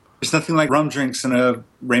There's nothing like rum drinks in a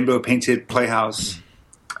rainbow-painted playhouse.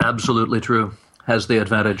 Absolutely true. Has the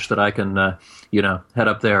advantage that I can, head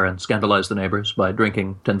up there and scandalize the neighbors by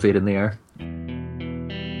drinking 10 feet in the air.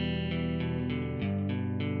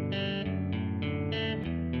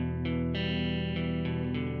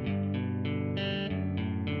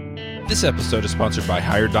 This episode is sponsored by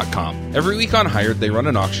Hired.com. Every week on Hired, they run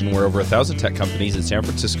an auction where over 1,000 tech companies in San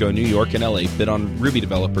Francisco, New York, and LA bid on Ruby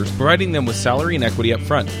developers, providing them with salary and equity up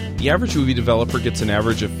front. The average Ruby developer gets an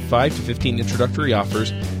average of 5 to 15 introductory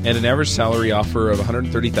offers and an average salary offer of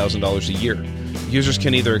 $130,000 a year. Users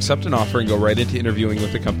can either accept an offer and go right into interviewing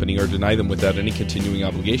with the company or deny them without any continuing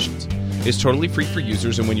obligations. It's totally free for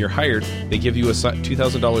users, and when you're hired, they give you a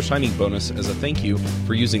 $2,000 signing bonus as a thank you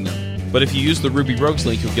for using them. But if you use the Ruby Rogues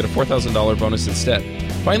link, you'll get a $4,000 bonus instead.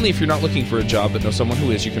 Finally, if you're not looking for a job but know someone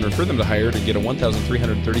who is, you can refer them to Hired and get a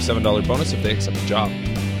 $1,337 bonus if they accept the job.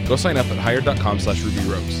 Go sign up at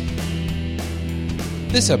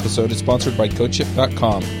hired.com/RubyRogues. This episode is sponsored by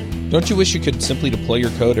CodeShip.com. Don't you wish you could simply deploy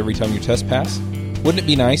your code every time your tests pass? Wouldn't it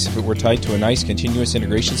be nice if it were tied to a nice continuous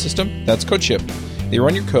integration system? That's CodeShip. They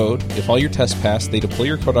run your code. If all your tests pass, they deploy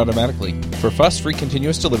your code automatically. For fast-free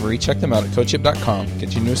continuous delivery, check them out at CodeShip.com.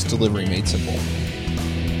 Continuous delivery made simple.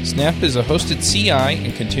 Snap is a hosted CI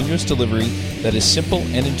and continuous delivery that is simple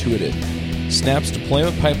and intuitive. Snap's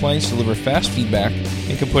deployment pipelines deliver fast feedback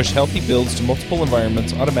and can push healthy builds to multiple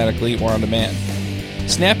environments automatically or on demand.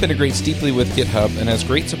 Snap integrates deeply with GitHub and has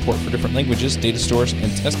great support for different languages, data stores,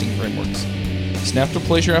 and testing frameworks. Snap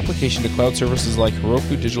deploys your application to cloud services like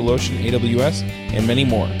Heroku, DigitalOcean, AWS, and many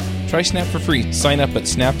more. Try Snap for free. Sign up at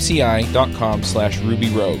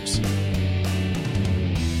snapci.com/RubyRogues.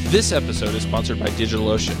 This episode is sponsored by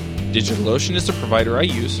DigitalOcean. DigitalOcean is the provider I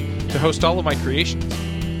use to host all of my creations.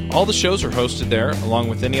 All the shows are hosted there, along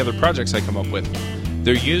with any other projects I come up with.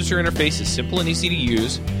 Their user interface is simple and easy to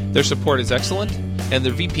use, their support is excellent, and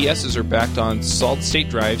their VPSs are backed on solid-state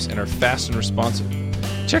drives and are fast and responsive.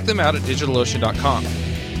 Check them out at DigitalOcean.com.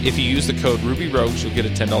 If you use the code RubyRogues, you'll get a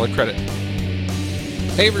 $10 credit.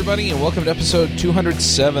 Hey everybody, and welcome to episode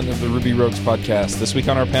 207 of the Ruby Rogues podcast. This week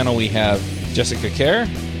on our panel we have Jessica Kerr.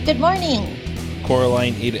 Good morning.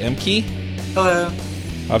 Coraline Ada Emke. Hello.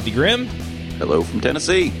 Avdi Grimm. Hello from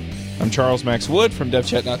Tennessee. I'm Charles Max Wood from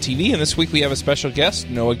DevChat.tv, and this week we have a special guest,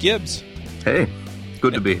 Noah Gibbs. Hey,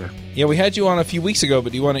 good to be here. Yeah, we had you on a few weeks ago,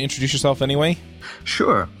 but do you want to introduce yourself anyway?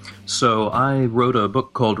 Sure. So I wrote a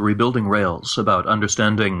book called Rebuilding Rails about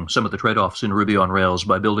understanding some of the trade-offs in Ruby on Rails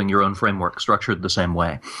by building your own framework structured the same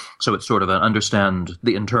way. So it's sort of an understand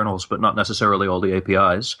the internals, but not necessarily all the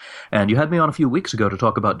APIs. And you had me on a few weeks ago to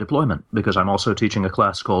talk about deployment, because I'm also teaching a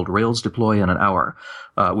class called Rails Deploy in an Hour,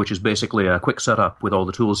 which is basically a quick setup with all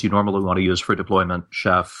the tools you normally want to use for deployment,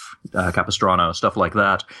 Chef, Capistrano, stuff like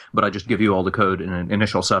that. But I just give you all the code in an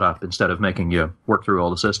initial setup instead of making you work through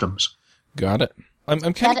all the systems. Got it.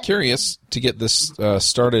 I'm kind of curious to get this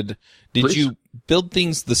started. Did Please? You build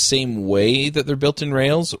things the same way that they're built in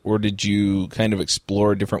Rails, or did you kind of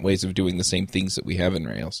explore different ways of doing the same things that we have in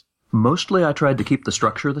Rails? Mostly I tried to keep the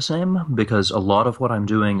structure the same, because a lot of what I'm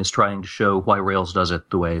doing is trying to show why Rails does it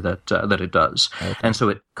the way that it does. Okay. And so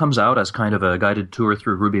it comes out as kind of a guided tour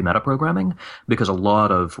through Ruby metaprogramming, because a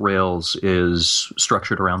lot of Rails is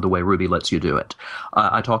structured around the way Ruby lets you do it.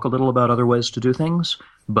 I talk a little about other ways to do things,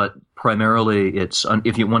 but primarily it's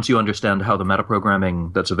once you understand how the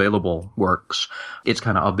metaprogramming that's available works, it's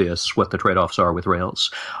kind of obvious what the trade-offs are with Rails.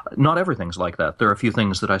 Not everything's like that. There are a few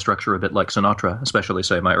things that I structure a bit like Sinatra, especially,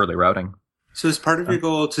 say, my early routing. So is part of your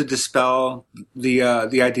goal to dispel the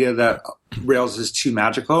idea that Rails is too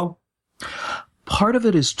magical? Part of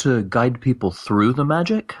it is to guide people through the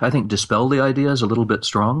magic. I think dispel the idea is a little bit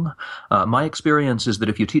strong. My experience is that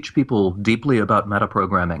if you teach people deeply about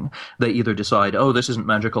metaprogramming, they either decide, oh, this isn't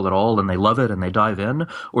magical at all, and they love it and they dive in,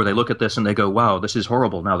 or they look at this and they go, wow, this is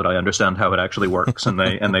horrible now that I understand how it actually works, and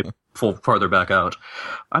they fall farther back out.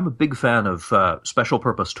 I'm a big fan of special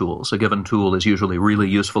purpose tools. A given tool is usually really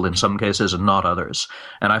useful in some cases and not others.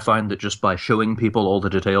 And I find that just by showing people all the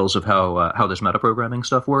details of how this metaprogramming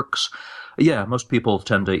stuff works, yeah, most people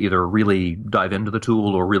tend to either really dive into the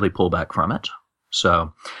tool or really pull back from it.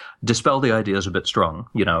 So dispel the idea is a bit strong.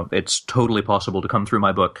 You know, it's totally possible to come through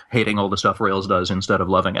my book hating all the stuff Rails does instead of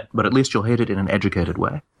loving it, but at least you'll hate it in an educated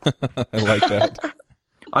way. I like that.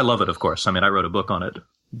 I love it, of course. I mean, I wrote a book on it.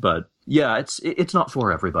 But yeah, it's not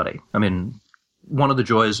for everybody. I mean, one of the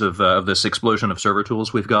joys of this explosion of server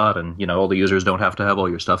tools we've got, and, you know, all the users don't have to have all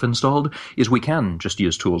your stuff installed, is we can just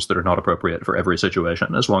use tools that are not appropriate for every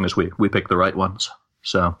situation, as long as we pick the right ones.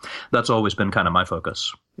 So that's always been kind of my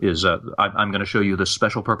focus, is I'm going to show you this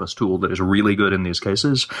special purpose tool that is really good in these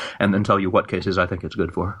cases, and then tell you what cases I think it's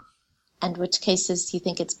good for. and which cases you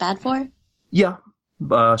think it's bad for? Yeah.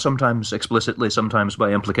 Sometimes explicitly, sometimes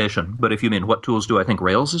by implication. But if you mean what tools do I think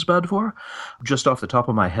Rails is bad for? Just off the top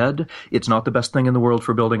of my head, it's not the best thing in the world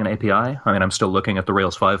for building an API. I mean, I'm still looking at the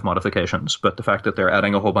Rails 5 modifications, but the fact that they're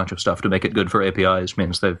adding a whole bunch of stuff to make it good for APIs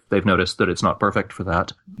means they've noticed that it's not perfect for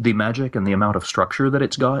that. The magic and the amount of structure that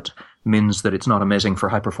it's got means that it's not amazing for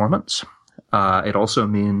high performance. It also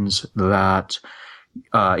means that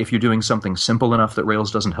if you're doing something simple enough that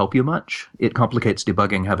Rails doesn't help you much, it complicates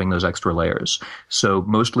debugging having those extra layers. So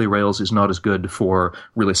mostly Rails is not as good for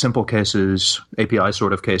really simple cases, API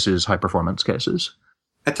sort of cases, high performance cases.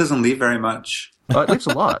 That doesn't leave very much. It leaves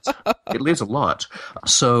a lot. It leaves a lot.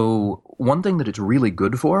 So one thing that it's really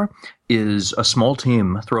good for is a small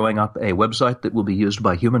team throwing up a website that will be used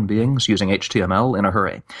by human beings using HTML in a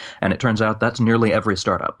hurry. And it turns out that's nearly every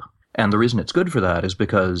startup. And the reason it's good for that is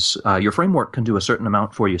because your framework can do a certain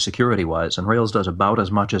amount for you security-wise, and Rails does about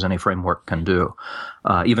as much as any framework can do.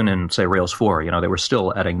 Even in, say, Rails 4, they were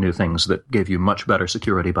still adding new things that gave you much better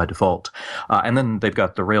security by default. And then they've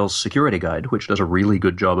got the Rails Security Guide, which does a really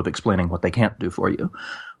good job of explaining what they can't do for you.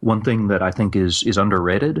 One thing that I think is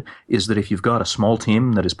underrated is that if you've got a small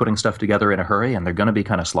team that is putting stuff together in a hurry and they're going to be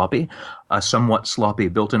kind of sloppy, a somewhat sloppy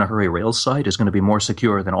built-in-a-hurry Rails site is going to be more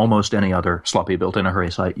secure than almost any other sloppy built-in-a-hurry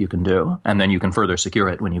site you can do. And then you can further secure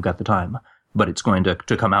it when you've got the time. But it's going to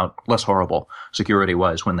come out less horrible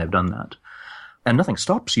security-wise when they've done that. And nothing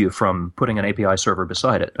stops you from putting an API server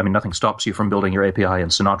beside it. I mean, nothing stops you from building your API in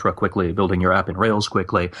Sinatra quickly, building your app in Rails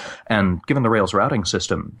quickly. And given the Rails routing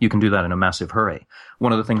system, you can do that in a massive hurry.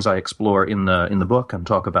 One of the things I explore in the book and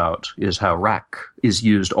talk about is how Rack is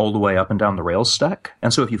used all the way up and down the Rails stack.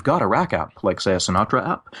 And so if you've got a Rack app, like, say, a Sinatra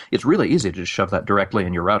app, it's really easy to just shove that directly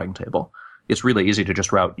in your routing table. It's really easy to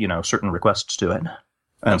just route, certain requests to it.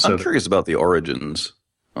 And I'm curious about the origins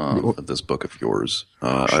of this book of yours.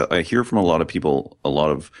 I hear from a lot of people,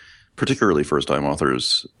 particularly first-time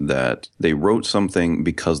authors, that they wrote something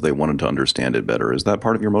because they wanted to understand it better. Is that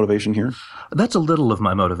part of your motivation here? That's a little of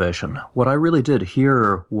my motivation. What I really did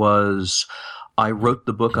here was I wrote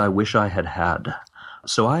the book I wish I had had.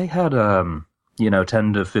 So I had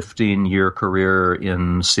 10 to 15 year career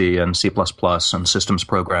in C and C++ and systems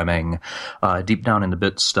programming, deep down in the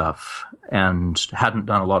bit stuff, and hadn't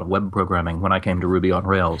done a lot of web programming when I came to Ruby on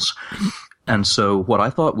Rails. And so what I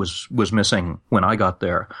thought was missing when I got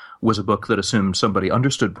there was a book that assumed somebody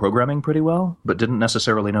understood programming pretty well, but didn't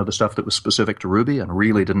necessarily know the stuff that was specific to Ruby and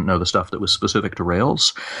really didn't know the stuff that was specific to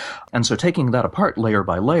Rails. And so taking that apart layer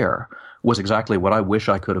by layer was exactly what I wish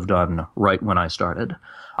I could have done right when I started.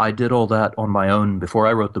 I did all that on my own before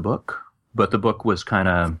I wrote the book, but the book was kind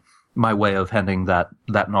of my way of handing that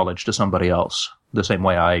knowledge to somebody else, the same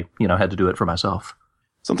way I, had to do it for myself.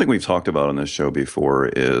 Something we've talked about on this show before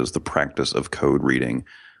is the practice of code reading.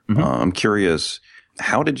 Mm-hmm. I'm curious,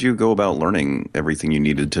 how did you go about learning everything you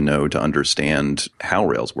needed to know to understand how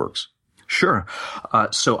Rails works? Sure.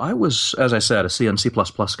 So I was, as I said, a C and C++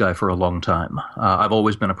 guy for a long time. I've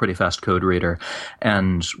always been a pretty fast code reader.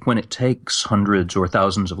 And when it takes hundreds or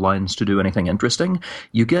thousands of lines to do anything interesting,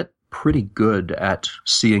 you get pretty good at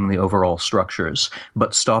seeing the overall structures,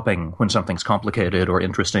 but stopping when something's complicated or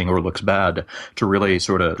interesting or looks bad to really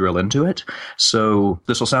sort of drill into it. So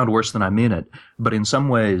this will sound worse than I mean it, but in some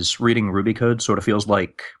ways, reading Ruby code sort of feels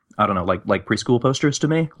like, I don't know, like preschool posters to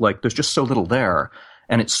me. Like there's just so little there.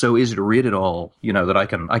 And it's so easy to read it all, that I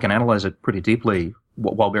can analyze it pretty deeply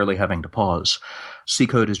while barely having to pause. C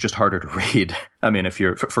code is just harder to read. I mean, if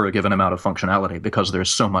you're for a given amount of functionality, because there's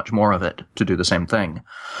so much more of it to do the same thing.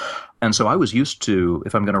 And so I was used to,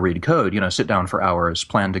 if I'm going to read code, sit down for hours,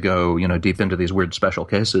 plan to go, deep into these weird special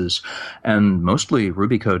cases. And mostly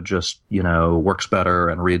Ruby code just, works better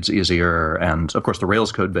and reads easier. And of course, the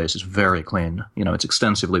Rails code base is very clean. It's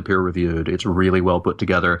extensively peer reviewed. It's really well put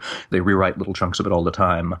together. They rewrite little chunks of it all the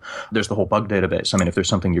time. There's the whole bug database. I mean, if there's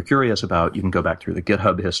something you're curious about, you can go back through the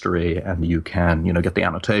GitHub history and you can, get the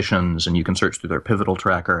annotations and you can search through their pivotal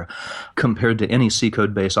tracker. Compared to any C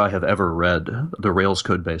code base I have ever read, the Rails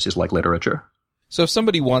code base is like literature. So if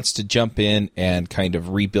somebody wants to jump in and kind of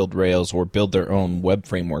rebuild Rails or build their own web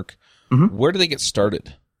framework, where do they get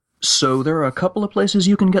started? So there are a couple of places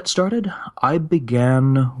you can get started. I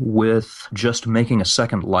began with just making a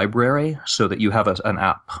second library so that you have an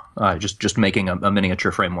app, just making a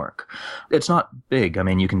miniature framework. It's not big. I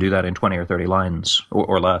mean, you can do that in 20 or 30 lines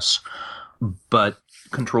or less. But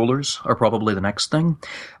controllers are probably the next thing.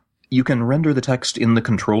 You can render the text in the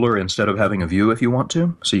controller instead of having a view if you want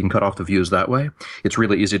to, so you can cut off the views that way. It's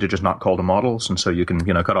really easy to just not call to models, and so you can,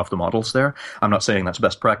 cut off the models there. I'm not saying that's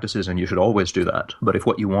best practices, and you should always do that. But if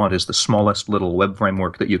what you want is the smallest little web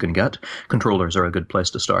framework that you can get, controllers are a good place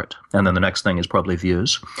to start. And then the next thing is probably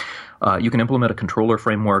views. You can implement a controller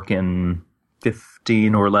framework in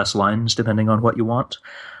 15 or less lines, depending on what you want.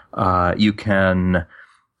 You can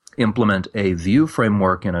implement a view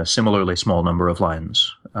framework in a similarly small number of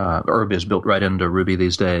lines. Urb is built right into Ruby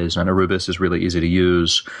these days, and Arubis is really easy to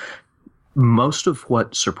use. Most of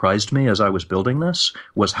what surprised me as I was building this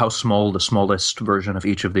was how small the smallest version of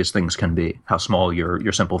each of these things can be, how small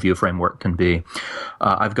your simple view framework can be.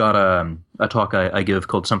 I've got a talk I give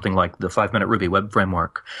called something like the 5-Minute Ruby Web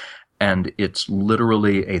Framework, and it's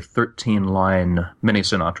literally a 13-line mini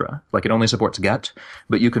Sinatra. Like, it only supports GET,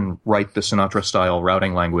 but you can write the Sinatra-style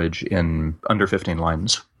routing language in under 15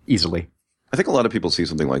 lines easily. I think a lot of people see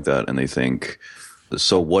something like that and they think,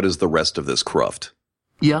 so what is the rest of this cruft?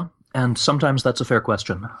 Yeah, and sometimes that's a fair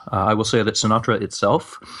question. I will say that Sinatra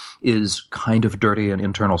itself is kind of dirty in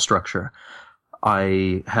internal structure.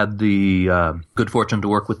 I had the good fortune to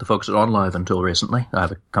work with the folks at OnLive until recently.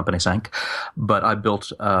 The company sank. But I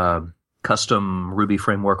built a custom Ruby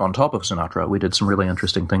framework on top of Sinatra. We did some really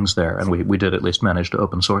interesting things there, and we did at least manage to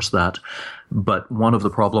open source that. But one of the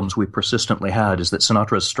problems we persistently had is that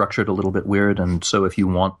Sinatra is structured a little bit weird, and so if you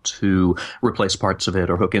want to replace parts of it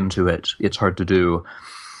or hook into it, it's hard to do.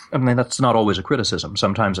 I mean, that's not always a criticism.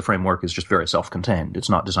 Sometimes a framework is just very self-contained. It's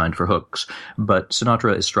not designed for hooks. But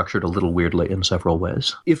Sinatra is structured a little weirdly in several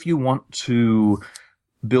ways. If you want to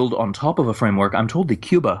build on top of a framework, I'm told the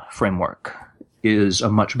Cuba framework is a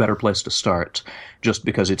much better place to start, just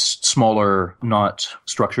because it's smaller, not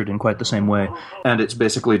structured in quite the same way, and it's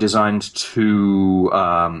basically designed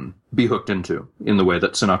to be hooked into in the way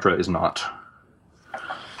that Sinatra is not.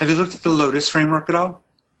 Have you looked at the Lotus framework at all?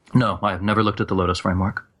 No, I have never looked at the Lotus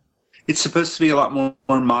framework. It's supposed to be a lot more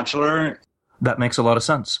modular. That makes a lot of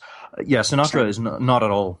sense. Yeah, Sinatra is not at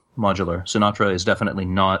all modular. Sinatra is definitely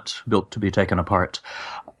not built to be taken apart.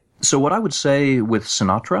 So what I would say with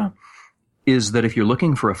Sinatra is that if you're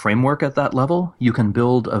looking for a framework at that level, you can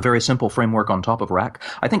build a very simple framework on top of Rack.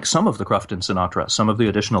 I think some of the cruft in Sinatra, some of the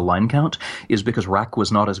additional line count, is because Rack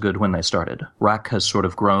was not as good when they started. Rack has sort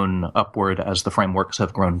of grown upward as the frameworks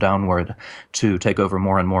have grown downward to take over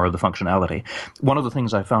more and more of the functionality. One of the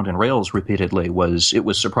things I found in Rails repeatedly was it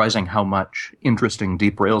was surprising how much interesting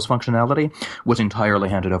deep Rails functionality was entirely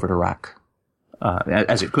handed over to Rack.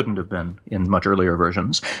 As it couldn't have been in much earlier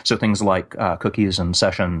versions. So things like cookies and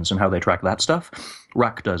sessions and how they track that stuff,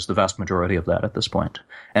 Rack does the vast majority of that at this point.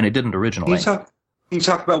 And it didn't originally. Can you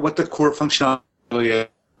talk about what the core functionality is?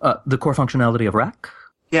 The core functionality of Rack?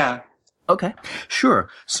 Yeah. Okay, sure.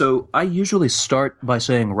 So I usually start by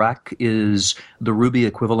saying Rack is the Ruby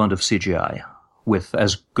equivalent of CGI, with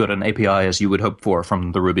as good an API as you would hope for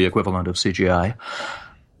from the Ruby equivalent of CGI.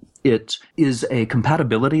 It is a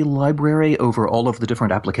compatibility library over all of the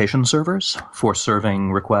different application servers for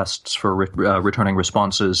serving requests, for returning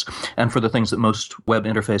responses, and for the things that most web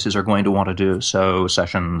interfaces are going to want to do, so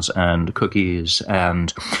sessions and cookies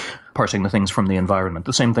and parsing the things from the environment,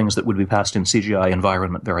 the same things that would be passed in CGI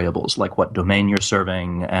environment variables, like what domain you're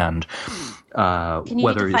serving and Can you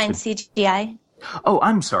whether define CGI? Oh,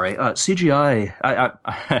 I'm sorry. CGI,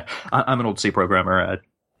 I'm an old C programmer.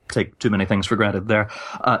 Take too many things for granted there.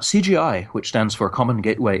 CGI, which stands for Common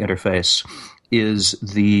Gateway Interface, is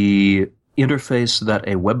the interface that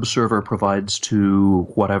a web server provides to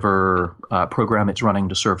whatever program it's running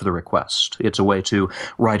to serve the request. It's a way to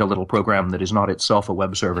write a little program that is not itself a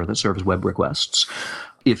web server that serves web requests.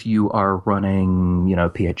 If you are running,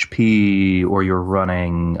 PHP, or you're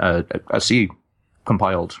running a C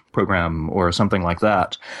compiled program or something like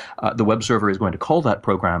that, the web server is going to call that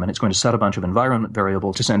program and it's going to set a bunch of environment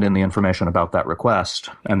variables to send in the information about that request,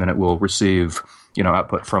 and then it will receive,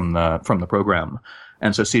 output from the program.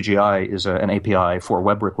 And so CGI is an API for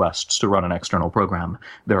web requests to run an external program.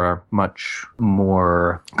 There are much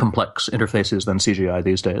more complex interfaces than CGI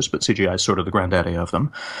these days, but CGI is sort of the granddaddy of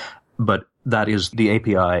them. But that is the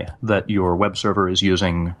API that your web server is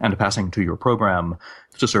using and passing to your program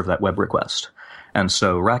to serve that web request. And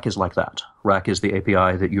so Rack is like that. Rack is the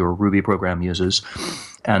API that your Ruby program uses.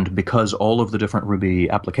 And because all of the different Ruby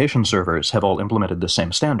application servers have all implemented the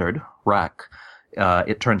same standard, Rack,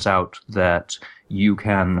 it turns out that you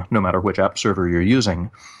can, no matter which app server you're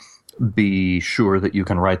using, be sure that you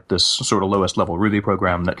can write this sort of lowest level Ruby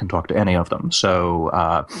program that can talk to any of them.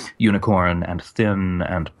 So Unicorn and Thin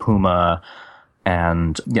and Puma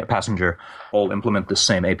and Passenger all implement this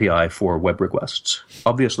same API for web requests.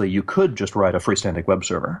 Obviously, you could just write a freestanding web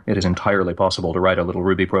server. It is entirely possible to write a little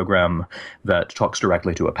Ruby program that talks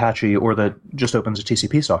directly to Apache or that just opens a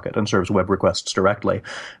TCP socket and serves web requests directly.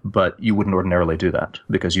 But you wouldn't ordinarily do that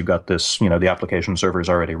because you've got this, the application server is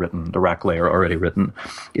already written, the rack layer already written.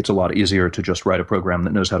 It's a lot easier to just write a program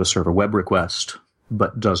that knows how to serve a web request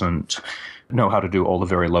but doesn't know how to do all the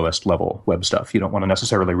very lowest level web stuff. You don't want to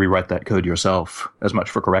necessarily rewrite that code yourself as much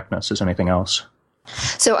for correctness as anything else.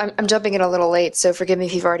 So I'm jumping in a little late, so forgive me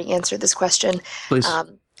if you've already answered this question. Please.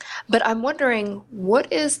 But I'm wondering,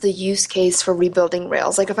 what is the use case for rebuilding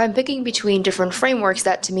Rails? Like if I'm picking between different frameworks,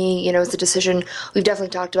 that to me, is a decision we've definitely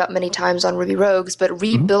talked about many times on Ruby Rogues, but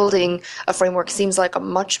rebuilding a framework seems like a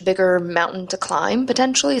much bigger mountain to climb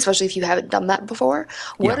potentially, especially if you haven't done that before.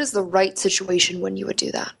 What is the right situation when you would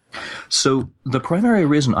do that? So the primary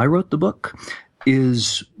reason I wrote the book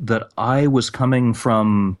is that I was coming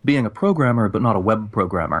from being a programmer, but not a web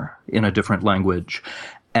programmer in a different language.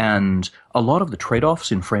 And a lot of the trade-offs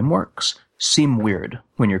in frameworks seem weird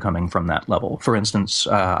when you're coming from that level. For instance,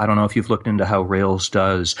 I don't know if you've looked into how Rails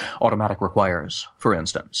does automatic requires, for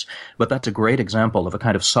instance, but that's a great example of a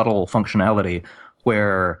kind of subtle functionality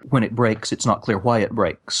where when it breaks, it's not clear why it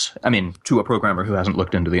breaks. I mean, to a programmer who hasn't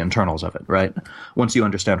looked into the internals of it, right? Once you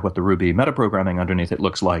understand what the Ruby metaprogramming underneath it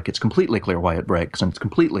looks like, it's completely clear why it breaks, and it's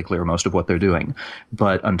completely clear most of what they're doing.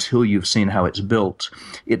 But until you've seen how it's built,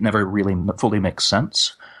 it never really fully makes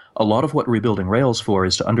sense. A lot of what rebuilding Rails for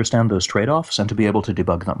is to understand those trade-offs and to be able to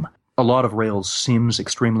debug them. A lot of Rails seems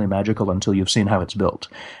extremely magical until you've seen how it's built.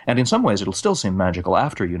 And in some ways, it'll still seem magical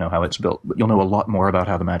after you know how it's built, but you'll know a lot more about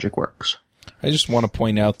how the magic works. I just want to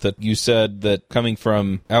point out that you said that coming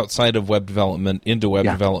from outside of web development into web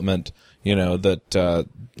development,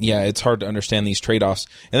 it's hard to understand these trade-offs.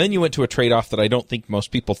 And then you went to a trade-off that I don't think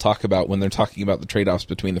most people talk about when they're talking about the trade-offs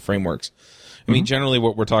between the frameworks. I mean, generally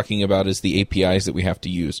what we're talking about is the APIs that we have to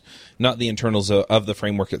use, not the internals of the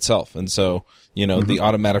framework itself. And so, the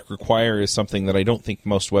automatic require is something that I don't think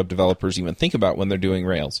most web developers even think about when they're doing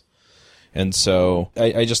Rails. And so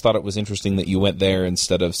I just thought it was interesting that you went there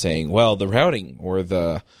instead of saying, well, the routing or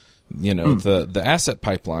the asset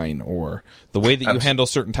pipeline or the way that you handle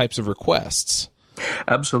certain types of requests.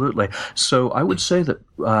 Absolutely. So I would say that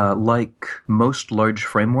like most large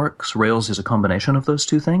frameworks, Rails is a combination of those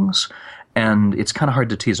two things. And it's kind of hard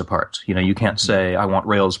to tease apart. You can't say, I want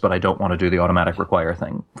Rails, but I don't want to do the automatic require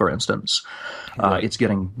thing, for instance. Right. It's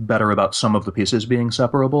getting better about some of the pieces being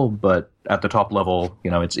separable, but at the top level,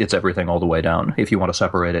 it's everything all the way down. If you want to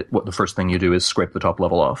separate it, the first thing you do is scrape the top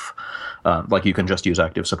level off. Like you can just use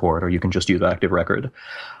active support or you can just use active record.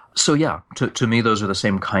 So yeah, to me, those are the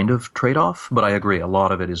same kind of trade-off, but I agree, a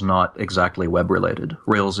lot of it is not exactly web-related.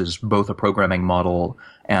 Rails is both a programming model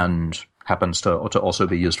and happens to also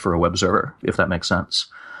be used for a web server, if that makes sense.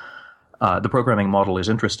 The programming model is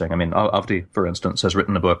interesting. I mean, Avdi, for instance, has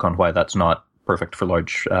written a book on why that's not perfect for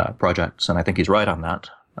large projects, and I think he's right on that.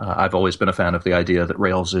 I've always been a fan of the idea that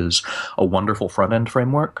Rails is a wonderful front-end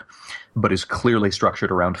framework, but is clearly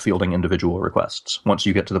structured around fielding individual requests. Once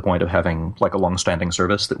you get to the point of having like a long-standing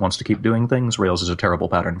service that wants to keep doing things, Rails is a terrible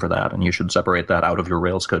pattern for that, and you should separate that out of your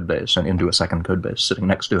Rails code base and into a second code base sitting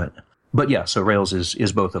next to it. But yeah, so Rails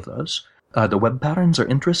is both of those. The web patterns are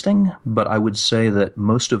interesting, but I would say that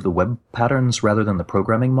most of the web patterns, rather than the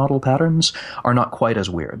programming model patterns, are not quite as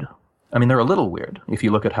weird. I mean, they're a little weird. If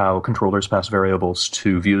you look at how controllers pass variables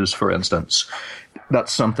to views, for instance,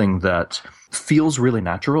 that's something that feels really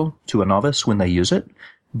natural to a novice when they use it,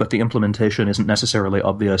 but the implementation isn't necessarily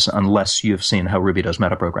obvious unless you've seen how Ruby does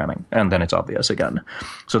metaprogramming, and then it's obvious again.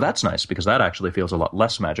 So that's nice, because that actually feels a lot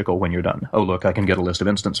less magical when you're done. Oh, look, I can get a list of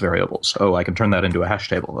instance variables. Oh, I can turn that into a hash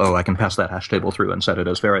table. Oh, I can pass that hash table through and set it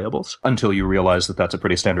as variables. Until you realize that that's a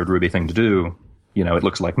pretty standard Ruby thing to do, it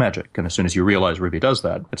looks like magic. And as soon as you realize Ruby does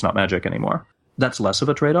that, it's not magic anymore. That's less of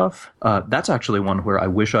a trade-off. That's actually one where I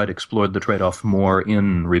wish I'd explored the trade-off more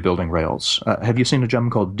in rebuilding Rails. Have you seen a gem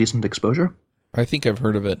called Decent Exposure? I think I've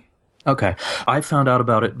heard of it. Okay. I found out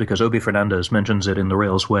about it because Obi Fernandez mentions it in The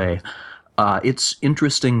Rails Way. It's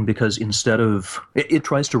interesting because instead of... It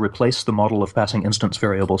tries to replace the model of passing instance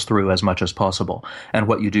variables through as much as possible. And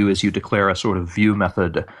what you do is you declare a sort of view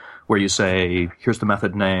method where you say, here's the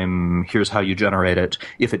method name, here's how you generate it.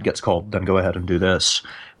 If it gets called, then go ahead and do this.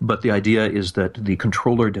 But the idea is that the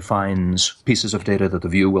controller defines pieces of data that the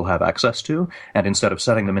view will have access to, and instead of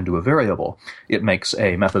setting them into a variable, it makes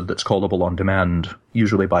a method that's callable on demand,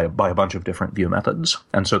 usually by a bunch of different view methods.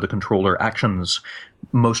 And so the controller actions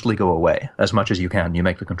mostly go away. As much as you can, you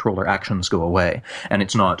make the controller actions go away. And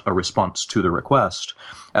it's not a response to the request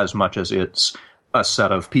as much as it's a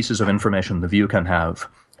set of pieces of information the view can have,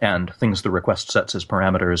 and things the request sets as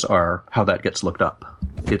parameters are how that gets looked up.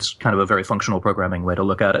 It's kind of a very functional programming way to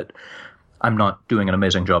look at it. I'm not doing an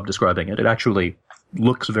amazing job describing it. It actually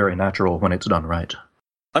looks very natural when it's done right.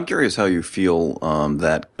 I'm curious how you feel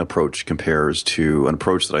that approach compares to an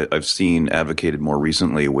approach that I've seen advocated more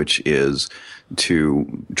recently, which is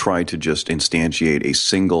to try to just instantiate a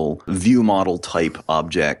single view model type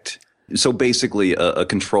object. So basically a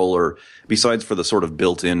controller, besides for the sort of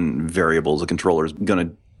built-in variables, a controller is going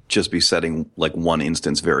to just be setting like one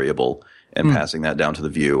instance variable and passing that down to the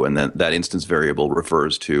view. And then that instance variable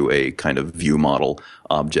refers to a kind of view model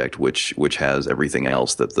object, which has everything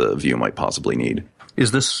else that the view might possibly need.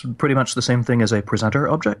 Is this pretty much the same thing as a presenter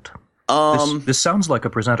object? This sounds like a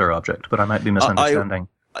presenter object, but I might be misunderstanding.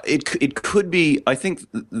 It could be. I think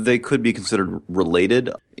they could be considered related.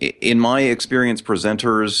 In my experience,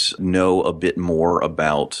 presenters know a bit more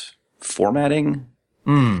about formatting.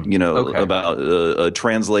 About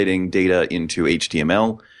translating data into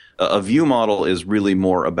HTML. A view model is really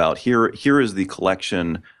more about here is the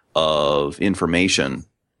collection of information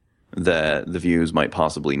that the views might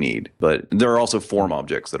possibly need. But there are also form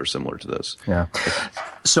objects that are similar to this. Yeah.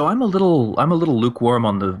 So I'm a little lukewarm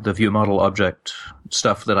on the view model object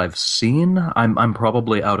stuff that I've seen. I'm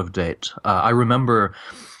probably out of date. I remember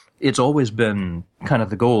it's always been kind of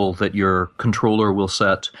the goal that your controller will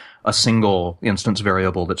set a single instance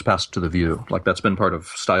variable that's passed to the view. Like that's been part of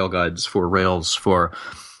style guides for Rails for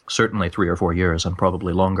certainly 3 or 4 years and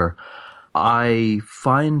probably longer. I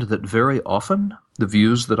find that very often the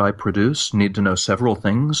views that I produce need to know several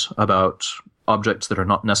things about objects that are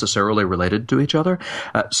not necessarily related to each other.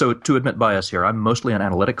 So to admit bias here, I'm mostly an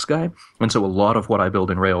analytics guy, and so a lot of what I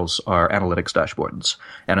build in Rails are analytics dashboards.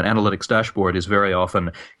 And an analytics dashboard is very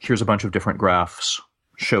often, here's a bunch of different graphs,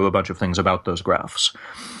 show a bunch of things about those graphs.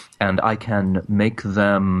 And I can make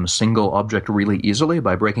them single object really easily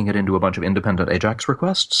by breaking it into a bunch of independent AJAX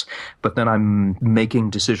requests, but then I'm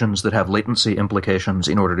making decisions that have latency implications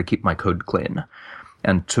in order to keep my code clean.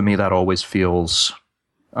 And to me, that always feels,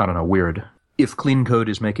 weird. If clean code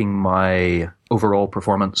is making my overall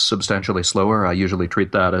performance substantially slower, I usually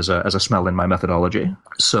treat that as a smell in my methodology.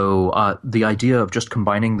 So the idea of just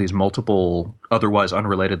combining these multiple otherwise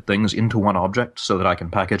unrelated things into one object so that I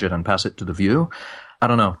can package it and pass it to the view, I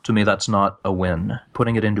don't know. To me, that's not a win.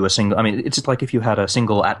 Putting it into a single, it's like if you had a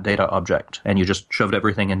single @data object and you just shoved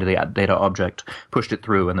everything into the @data object, pushed it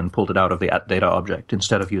through, and then pulled it out of the @data object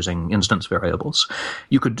instead of using instance variables.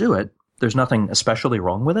 You could do it. There's nothing especially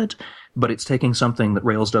wrong with it, but it's taking something that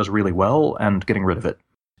Rails does really well and getting rid of it.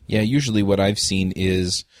 Yeah, usually what I've seen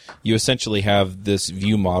is you essentially have this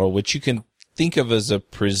view model, which you can think of as a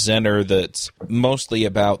presenter that's mostly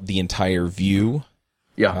about the entire view.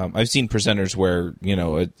 Yeah. I've seen presenters where,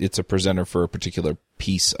 it's a presenter for a particular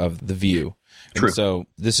piece of the view. True. And so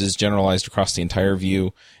this is generalized across the entire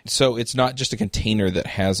view. So it's not just a container that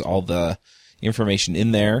has all the information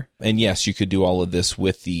in there. And yes, you could do all of this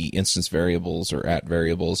with the instance variables or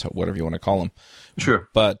 @variables, whatever you want to call them. Sure.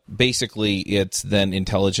 But basically it's then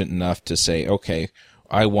intelligent enough to say, okay,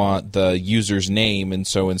 I want the user's name. And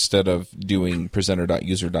so instead of doing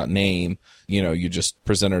presenter.user.name, you just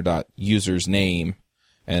presenter.user's name.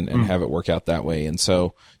 And have it work out that way. And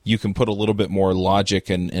so you can put a little bit more logic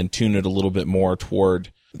and tune it a little bit more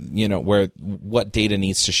toward, what data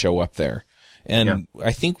needs to show up there. And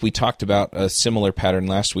I think we talked about a similar pattern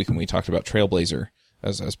last week when we talked about Trailblazer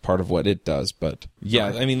as part of what it does. But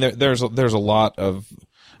yeah, there's a lot of,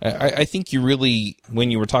 I think you really,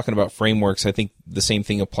 when you were talking about frameworks, I think the same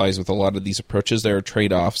thing applies with a lot of these approaches. There are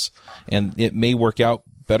trade-offs, and it may work out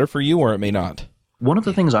better for you or it may not. One of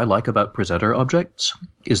the things I like about presenter objects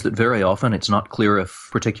is that very often it's not clear if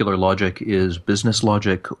particular logic is business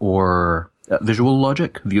logic or visual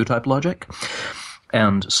logic, view type logic.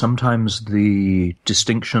 And sometimes the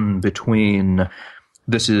distinction between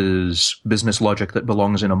this is business logic that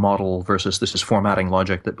belongs in a model versus this is formatting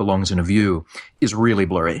logic that belongs in a view is really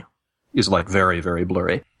blurry, is like very, very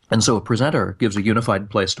blurry. And so a presenter gives a unified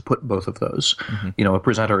place to put both of those. Mm-hmm. A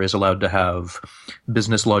presenter is allowed to have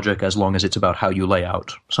business logic as long as it's about how you lay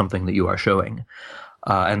out something that you are showing.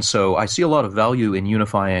 And so I see a lot of value in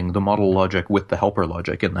unifying the model logic with the helper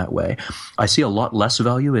logic in that way. I see a lot less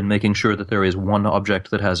value in making sure that there is one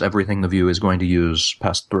object that has everything the view is going to use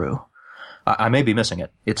passed through. I may be missing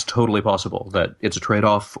it. It's totally possible that it's a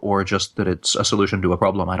trade-off or just that it's a solution to a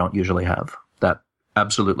problem I don't usually have. That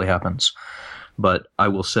absolutely happens. But I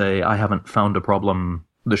will say I haven't found a problem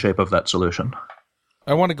the shape of that solution.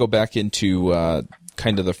 I want to go back into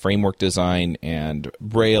kind of the framework design and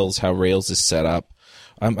Rails, how Rails is set up.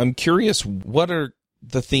 I'm curious, what are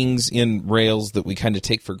the things in Rails that we kind of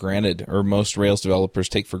take for granted, or most Rails developers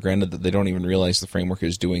take for granted that they don't even realize the framework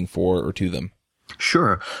is doing for or to them?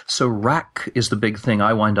 Sure. So Rack is the big thing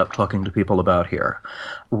I wind up talking to people about here.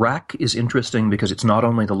 Rack is interesting because it's not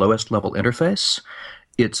only the lowest level interface,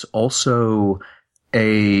 it's also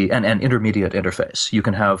an intermediate interface. You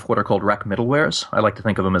can have what are called rack middlewares. I like to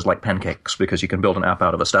think of them as like pancakes because you can build an app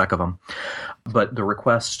out of a stack of them. But the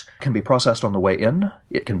request can be processed on the way in.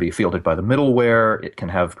 It can be fielded by the middleware. It can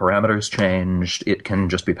have parameters changed. It can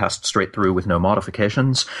just be passed straight through with no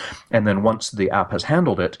modifications. And then once the app has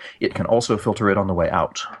handled it, it can also filter it on the way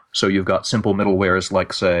out. So you've got simple middlewares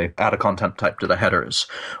like, say, add a content type to the headers,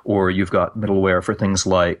 or you've got middleware for things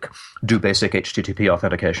like do basic HTTP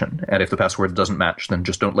authentication, and if the password doesn't match, then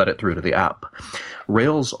just don't let it through to the app.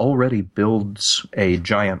 Rails already builds a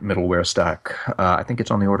giant middleware stack. I think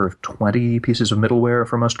it's on the order of 20 pieces of middleware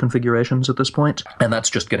for most configurations at this point, and that's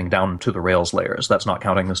just getting down to the Rails layers. That's not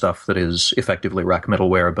counting the stuff that is effectively Rack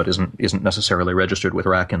middleware, but isn't necessarily registered with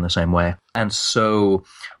Rack in the same way. And so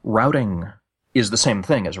routing is the same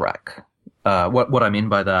thing as Rack. What I mean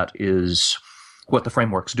by that is what the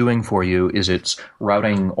framework's doing for you is it's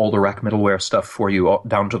routing all the Rack middleware stuff for you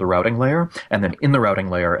down to the routing layer, and then in the routing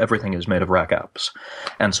layer, everything is made of Rack apps.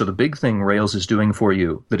 And so the big thing Rails is doing for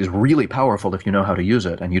you that is really powerful if you know how to use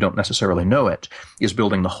it, and you don't necessarily know it, is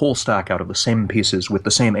building the whole stack out of the same pieces with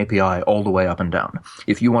the same API all the way up and down.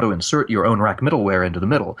 If you want to insert your own Rack middleware into the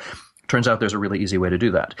middle, turns out there's a really easy way to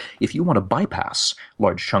do that. If you want to bypass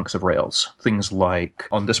large chunks of Rails, things like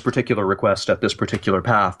on this particular request at this particular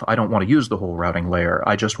path, I don't want to use the whole routing layer.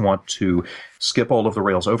 I just want to skip all of the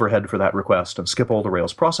Rails overhead for that request and skip all the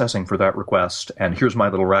Rails processing for that request, and here's my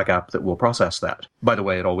little Rack app that will process that. By the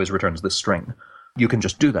way, it always returns this string. You can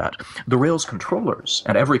just do that. The Rails controllers,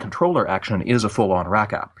 and every controller action is a full-on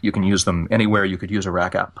Rack app. You can use them anywhere you could use a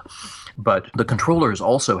Rack app. But the controllers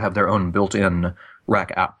also have their own built-in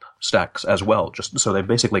Rack app stacks as well. Just so they've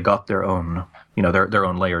basically got their own, their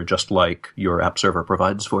own layer, just like your app server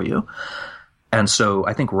provides for you. And so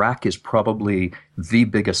I think Rack is probably the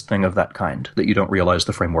biggest thing of that kind that you don't realize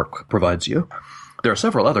the framework provides you. There are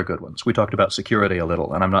several other good ones. We talked about security a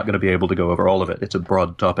little, and I'm not going to be able to go over all of it. It's a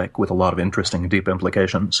broad topic with a lot of interesting, deep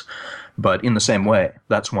implications. But in the same way,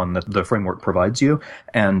 that's one that the framework provides you,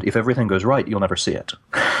 and if everything goes right, you'll never see it.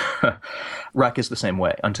 Rack is the same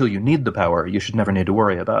way. Until you need the power, you should never need to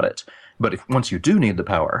worry about it. But once you do need the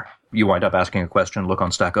power, you wind up asking a question, look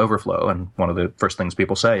on Stack Overflow, and one of the first things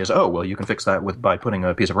people say is, oh, well, you can fix that by putting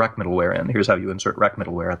a piece of Rack middleware in. Here's how you insert Rack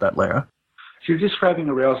middleware at that layer. So you're describing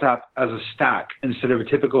a Rails app as a stack instead of a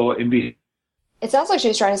typical MVC. It sounds like she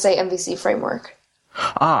was trying to say MVC framework.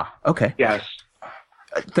 Ah, okay. Yes.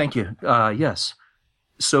 Thank you. Yes.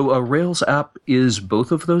 So a Rails app is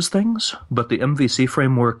both of those things, but the MVC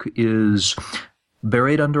framework is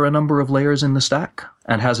buried under a number of layers in the stack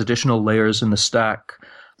and has additional layers in the stack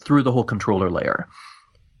through the whole controller layer.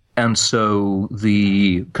 And so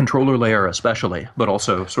the controller layer especially, but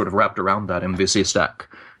also sort of wrapped around that MVC stack,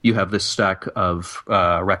 you have this stack of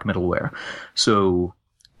Rack middleware. So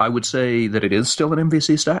I would say that it is still an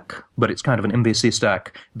MVC stack, but it's kind of an MVC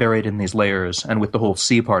stack buried in these layers, and with the whole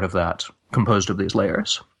C part of that composed of these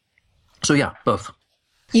layers. So yeah, both.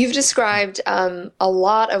 You've described a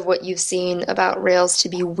lot of what you've seen about Rails to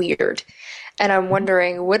be weird. And I'm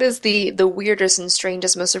wondering, what is the weirdest and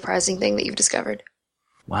strangest, most surprising thing that you've discovered?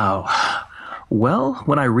 Wow. Well,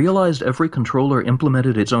 when I realized every controller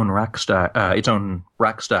implemented its own rack stack,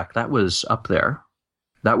 that was up there.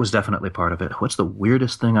 That was definitely part of it. What's the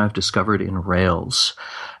weirdest thing I've discovered in Rails?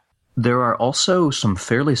 There are also some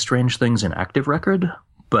fairly strange things in Active Record,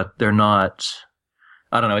 but they're not,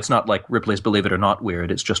 I don't know, it's not like Ripley's Believe It or Not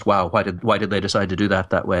weird. It's just, wow, why did they decide to do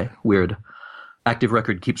that way? Weird. Active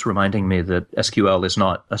Record keeps reminding me that SQL is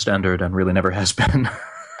not a standard and really never has been.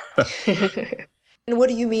 And what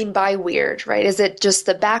do you mean by weird, right? Is it just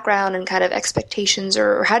the background and kind of expectations,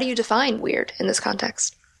 or how do you define weird in this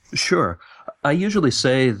context? Sure. I usually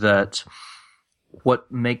say that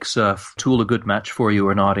what makes a tool a good match for you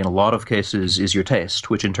or not in a lot of cases is your taste,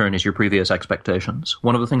 which in turn is your previous expectations.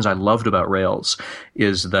 One of the things I loved about Rails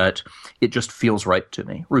is that it just feels right to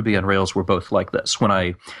me. Ruby and Rails were both like this. When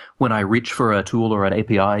I reach for a tool or an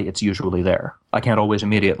API, it's usually there. I can't always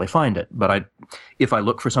immediately find it, but if I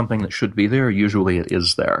look for something that should be there, usually it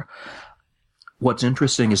is there. What's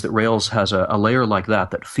interesting is that Rails has a layer like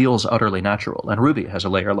that feels utterly natural, and Ruby has a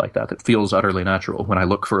layer like that feels utterly natural. When I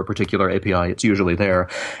look for a particular API, it's usually there,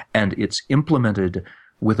 and it's implemented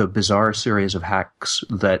with a bizarre series of hacks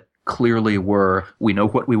that clearly we know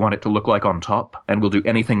what we want it to look like on top, and we'll do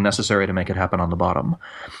anything necessary to make it happen on the bottom.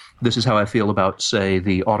 This is how I feel about, say,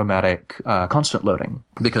 the automatic constant loading,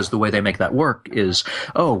 because the way they make that work is,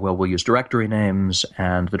 we'll use directory names,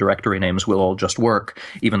 and the directory names will all just work,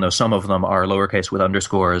 even though some of them are lowercase with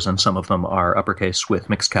underscores and some of them are uppercase with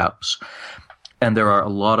mixed caps. And there are a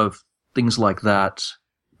lot of things like that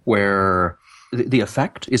where the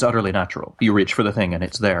effect is utterly natural. You reach for the thing and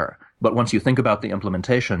it's there. But once you think about the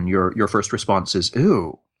implementation, your first response is,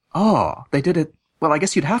 they did it. Well, I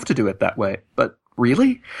guess you'd have to do it that way. But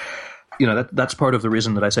really? That's part of the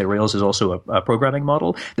reason that I say Rails is also a programming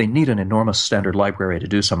model. They need an enormous standard library to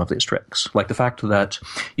do some of these tricks. Like the fact that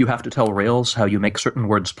you have to tell Rails how you make certain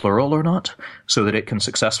words plural or not, so that it can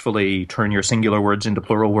successfully turn your singular words into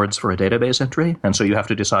plural words for a database entry. And so you have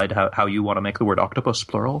to decide how you want to make the word octopus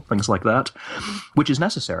plural, things like that, which is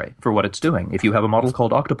necessary for what it's doing. If you have a model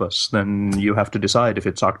called octopus, then you have to decide if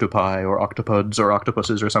it's octopi or octopods or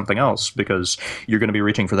octopuses or something else, because you're going to be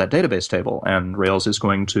reaching for that database table, and Rails is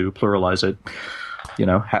going to pluralize it,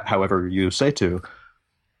 however you say to.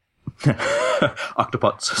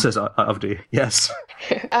 Octopots, says Avdi. Yes.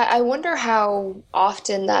 I wonder how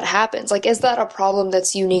often that happens. Like, is that a problem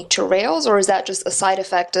that's unique to Rails, or is that just a side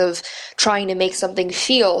effect of trying to make something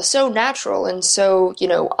feel so natural and so,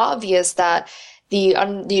 obvious that the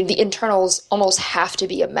internals almost have to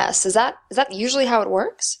be a mess? Is that usually how it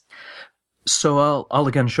works? So I'll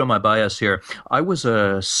again show my bias here. I was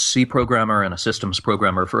a C programmer and a systems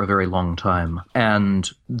programmer for a very long time. And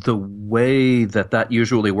the way that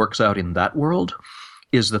usually works out in that world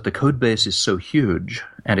is that the code base is so huge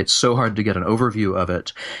and it's so hard to get an overview of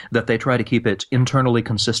it that they try to keep it internally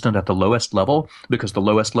consistent at the lowest level, because the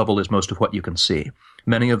lowest level is most of what you can see.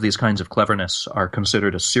 Many of these kinds of cleverness are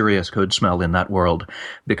considered a serious code smell in that world,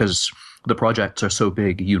 because the projects are so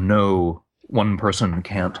big, one person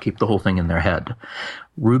can't keep the whole thing in their head.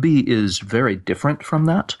 Ruby is very different from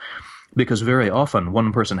that, because very often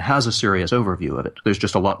one person has a serious overview of it. There's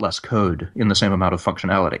just a lot less code in the same amount of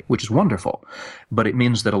functionality, which is wonderful. But it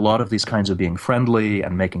means that a lot of these kinds of being friendly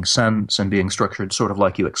and making sense and being structured sort of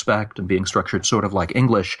like you expect and being structured sort of like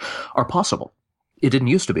English are possible. It didn't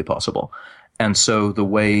used to be possible. And so the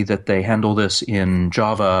way that they handle this in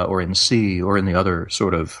Java or in C or in the other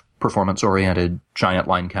sort of performance-oriented giant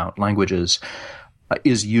line count languages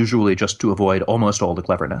is usually just to avoid almost all the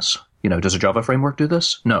cleverness. Does a Java framework do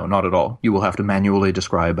this? No, not at all. You will have to manually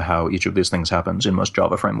describe how each of these things happens in most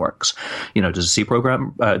Java frameworks. Does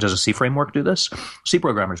a C framework do this? C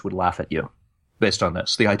programmers would laugh at you based on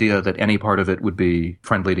this. The idea that any part of it would be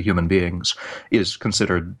friendly to human beings is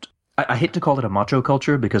considered, I hate to call it a macho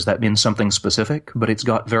culture because that means something specific, but it's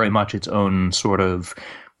got very much its own sort of,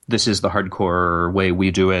 this is the hardcore way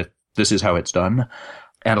we do it, this is how it's done.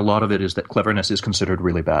 And a lot of it is that cleverness is considered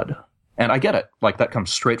really bad. And I get it. Like, that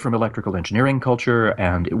comes straight from electrical engineering culture,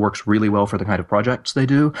 and it works really well for the kind of projects they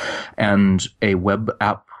do. And a web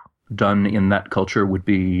app done in that culture would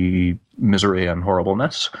be misery and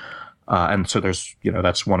horribleness. And so there's,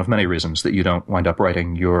 that's one of many reasons that you don't wind up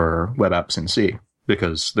writing your web apps in C,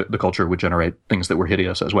 because the culture would generate things that were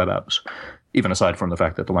hideous as web apps, even aside from the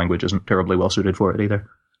fact that the language isn't terribly well suited for it either.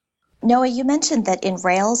 Noah, you mentioned that in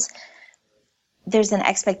Rails, there's an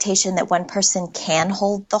expectation that one person can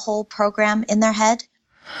hold the whole program in their head?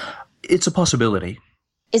 It's a possibility.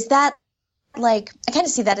 Is that I kind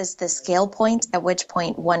of see that as the scale point, at which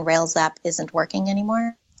point one Rails app isn't working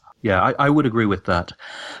anymore? Yeah, I would agree with that.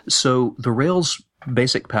 So the Rails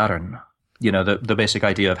basic pattern, the basic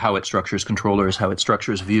idea of how it structures controllers, how it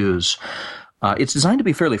structures views, it's designed to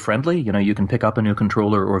be fairly friendly. You can pick up a new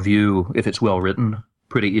controller or view if it's well written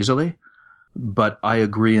pretty easily. But I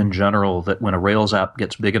agree in general that when a Rails app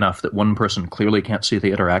gets big enough that one person clearly can't see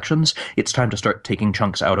the interactions, it's time to start taking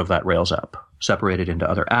chunks out of that Rails app, separate it into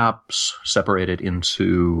other apps, separate it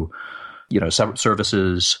into, separate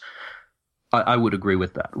services. I would agree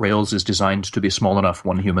with that. Rails is designed to be small enough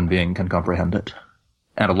one human being can comprehend it.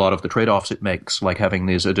 And a lot of the trade-offs it makes, like having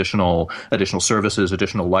these additional services,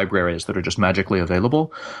 additional libraries that are just magically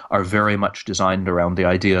available, are very much designed around the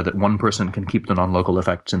idea that one person can keep the non-local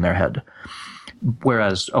effects in their head.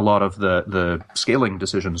 Whereas a lot of the scaling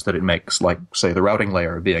decisions that it makes, like, say, the routing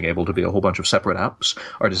layer being able to be a whole bunch of separate apps,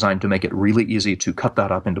 are designed to make it really easy to cut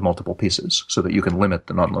that up into multiple pieces so that you can limit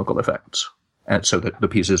the non-local effects. And so that the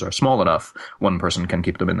pieces are small enough, one person can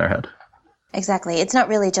keep them in their head. Exactly. It's not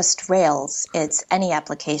really just Rails. It's any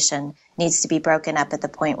application needs to be broken up at the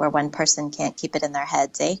point where one person can't keep it in their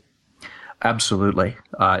heads, eh? Absolutely.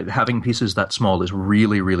 Having pieces that small is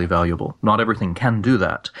really, really valuable. Not everything can do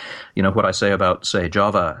that. What I say about, say,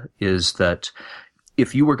 Java is that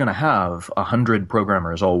if you were going to have 100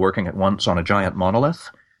 programmers all working at once on a giant monolith,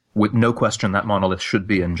 with no question that monolith should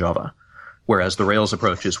be in Java. Whereas the Rails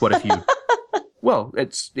approach is, what if you... Well,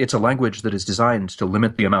 it's a language that is designed to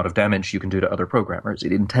limit the amount of damage you can do to other programmers.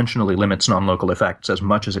 It intentionally limits non-local effects as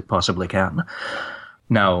much as it possibly can.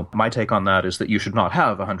 Now, my take on that is that you should not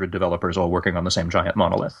have 100 developers all working on the same giant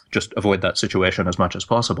monolith. Just avoid that situation as much as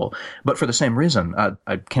possible. But for the same reason,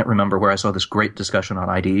 I can't remember where I saw this great discussion on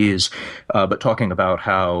IDEs, but talking about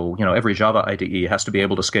how, every Java IDE has to be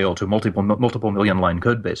able to scale to multiple million-line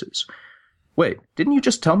code bases. Wait, didn't you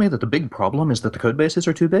just tell me that the big problem is that the code bases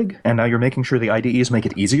are too big? And now you're making sure the IDEs make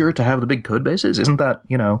it easier to have the big code bases? Isn't that,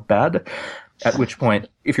 bad? At which point,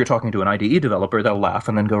 if you're talking to an IDE developer, they'll laugh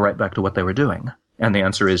and then go right back to what they were doing. And the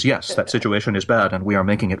answer is yes, that situation is bad and we are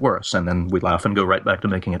making it worse. And then we laugh and go right back to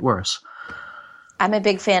making it worse. I'm a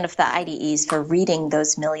big fan of the IDEs for reading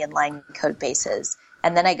those million-line code bases.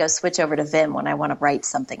 And then I go switch over to Vim when I want to write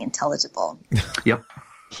something intelligible. Yep.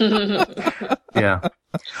 Yeah.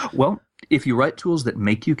 Well, if you write tools that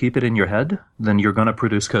make you keep it in your head, then you're going to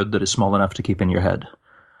produce code that is small enough to keep in your head.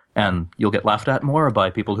 And you'll get laughed at more by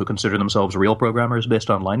people who consider themselves real programmers based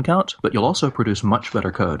on line count, but you'll also produce much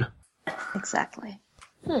better code. Exactly.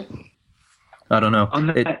 I don't know.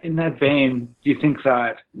 In that vein, do you think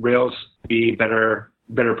that Rails be better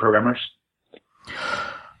programmers?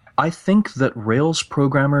 I think that Rails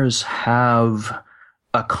programmers have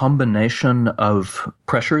a combination of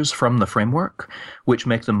pressures from the framework, which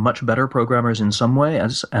make them much better programmers in some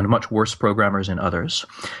ways and much worse programmers in others.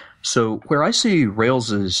 So where I see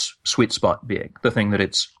Rails's sweet spot being, the thing that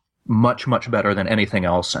it's much, much better than anything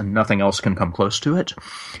else and nothing else can come close to it,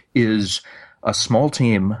 is a small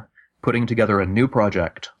team putting together a new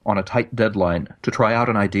project on a tight deadline to try out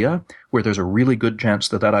an idea where there's a really good chance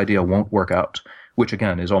that that idea won't work out, which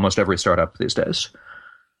again is almost every startup these days.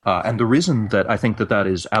 And the reason that I think that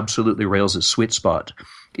is absolutely Rails' sweet spot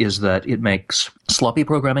is that it makes sloppy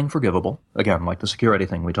programming forgivable, again, like the security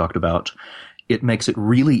thing we talked about. It makes it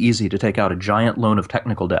really easy to take out a giant loan of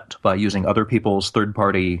technical debt by using other people's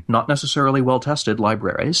third-party, not necessarily well-tested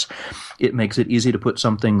libraries. It makes it easy to put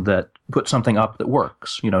something up that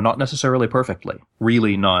works, not necessarily perfectly,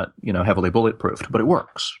 really not, heavily bulletproofed, but it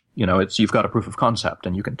works. You've got a proof of concept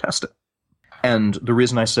and you can test it. And the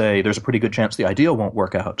reason I say there's a pretty good chance the idea won't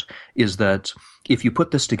work out is that if you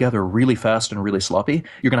put this together really fast and really sloppy,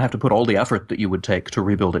 you're going to have to put all the effort that you would take to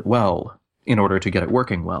rebuild it well in order to get it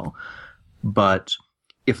working well. But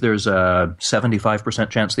if there's a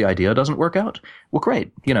 75% chance the idea doesn't work out, well,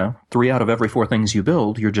 great. 3 out of every 4 things you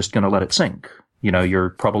build, you're just going to let it sink.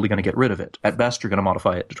 You're probably going to get rid of it. At best, you're going to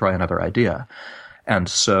modify it to try another idea. And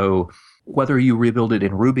so whether you rebuild it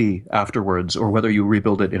in Ruby afterwards or whether you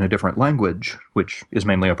rebuild it in a different language, which is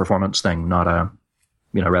mainly a performance thing, not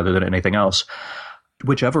rather than anything else,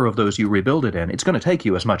 whichever of those you rebuild it in, it's going to take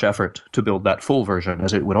you as much effort to build that full version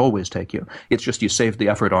as it would always take you. It's just you saved the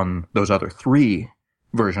effort on those other 3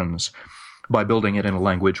 versions by building it in a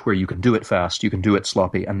language where you can do it fast, you can do it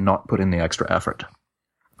sloppy, and not put in the extra effort.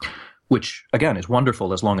 Which, again, is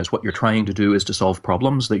wonderful as long as what you're trying to do is to solve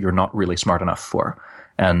problems that you're not really smart enough for.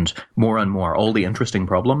 And more, all the interesting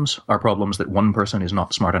problems are problems that one person is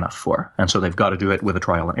not smart enough for. And so they've got to do it with a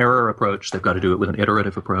trial and error approach. They've got to do it with an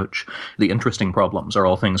iterative approach. The interesting problems are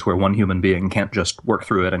all things where one human being can't just work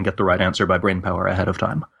through it and get the right answer by brainpower ahead of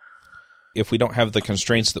time. If we don't have the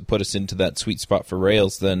constraints that put us into that sweet spot for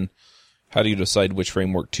Rails, then how do you decide which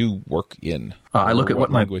framework to work in? I look at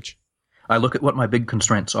what language. I look at what my big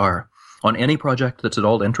constraints are. On any project that's at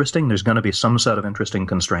all interesting, there's going to be some set of interesting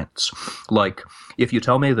constraints. Like, if you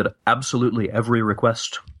tell me that absolutely every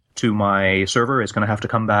request to my server is going to have to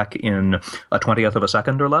come back in a 20th of a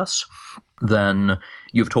second or less, then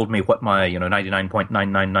you've told me what my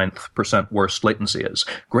 99.999% worst latency is.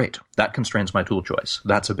 Great. That constrains my tool choice.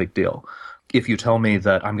 That's a big deal. If you tell me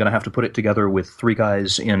that I'm going to have to put it together with 3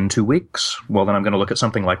 guys in 2 weeks, well, then I'm going to look at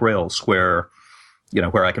something like Rails, where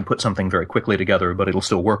I can put something very quickly together, but it'll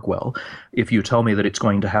still work well. If you tell me that it's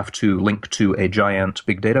going to have to link to a giant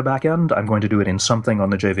big data backend, I'm going to do it in something on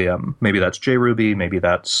the JVM. Maybe that's JRuby, maybe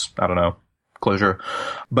that's, Clojure.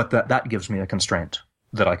 But that gives me a constraint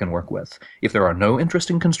that I can work with. If there are no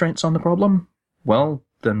interesting constraints on the problem, well,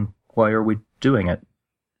 then why are we doing it?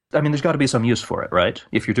 There's got to be some use for it, right?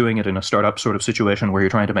 If you're doing it in a startup sort of situation where you're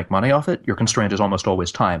trying to make money off it, your constraint is almost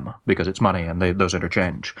always time, because it's money and those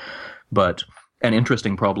interchange. But an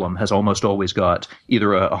interesting problem has almost always got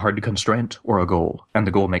either a hard constraint or a goal, and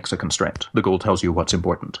the goal makes a constraint. The goal tells you what's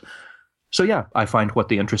important. So yeah, I find what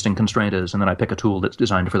the interesting constraint is, and then I pick a tool that's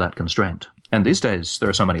designed for that constraint. And these days, there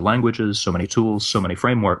are so many languages, so many tools, so many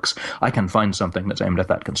frameworks, I can find something that's aimed at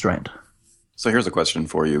that constraint. So here's a question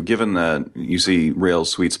for you. Given that you see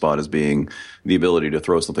Rails' sweet spot as being the ability to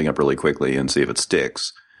throw something up really quickly and see if it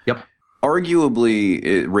sticks, yep.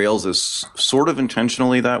 arguably, Rails is sort of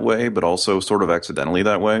intentionally that way, but also sort of accidentally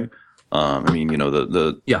that way. I mean,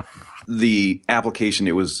 the application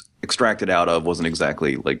it was extracted out of wasn't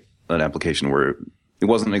exactly like an application where it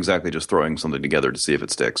wasn't exactly just throwing something together to see if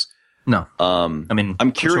it sticks. No. I mean,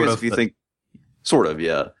 I'm curious if you think, sort of,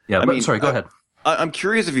 yeah. Yeah, but sorry, go ahead. I'm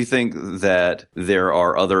curious if you think that there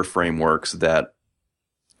are other frameworks that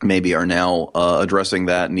maybe are now addressing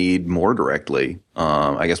that need more directly.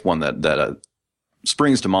 I guess one that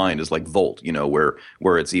springs to mind is like Volt,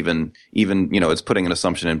 where it's even it's putting an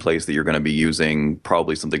assumption in place that you're going to be using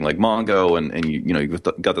probably something like Mongo, and you've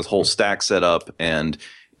got this whole stack set up, and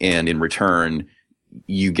in return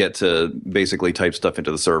you get to basically type stuff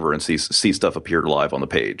into the server and see stuff appear live on the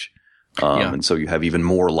page. And so you have even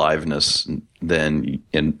more liveness than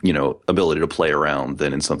ability to play around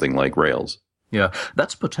than in something like Rails. Yeah,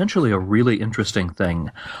 that's potentially a really interesting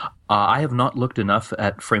thing. I have not looked enough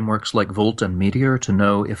at frameworks like Volt and Meteor to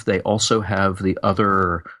know if they also have the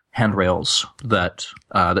other handrails that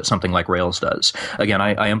something like Rails does. Again,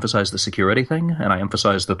 I emphasize the security thing, and I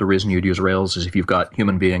emphasize that the reason you'd use Rails is if you've got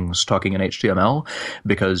human beings talking in HTML,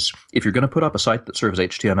 because if you're going to put up a site that serves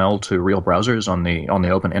HTML to real browsers on the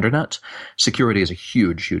open internet, security is a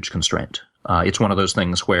huge, huge constraint. It's one of those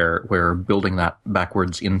things where building that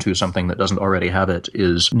backwards into something that doesn't already have it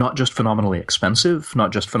is not just phenomenally expensive,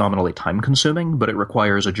 not just phenomenally time-consuming, but it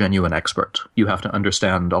requires a genuine expert. You have to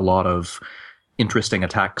understand a lot of interesting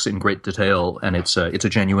attacks in great detail, and it's a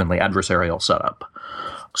genuinely adversarial setup.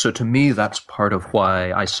 So to me, that's part of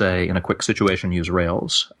why I say in a quick situation use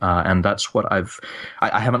Rails, and that's what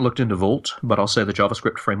I haven't looked into Volt, but I'll say the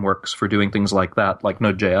JavaScript frameworks for doing things like that, like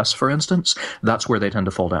Node.js, for instance, that's where they tend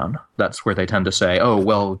to fall down. That's where they tend to say, oh,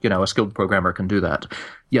 well, a skilled programmer can do that.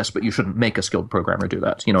 Yes, but you shouldn't make a skilled programmer do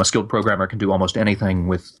that. A skilled programmer can do almost anything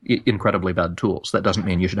with incredibly bad tools. That doesn't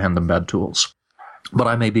mean you should hand them bad tools. But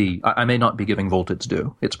I may not be giving Volt its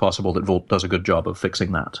due. It's possible that Volt does a good job of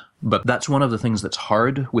fixing that. But that's one of the things that's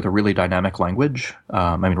hard with a really dynamic language.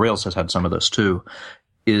 Rails has had some of this too,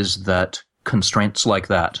 is that constraints like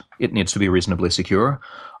that, it needs to be reasonably secure,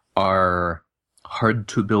 are hard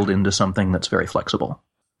to build into something that's very flexible.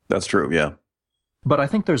 That's true, yeah. But I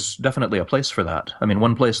think there's definitely a place for that.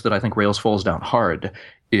 One place that I think Rails falls down hard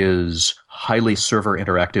is highly server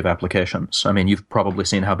interactive applications. You've probably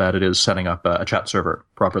seen how bad it is setting up a chat server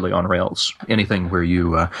properly on Rails. Anything where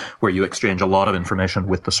you exchange a lot of information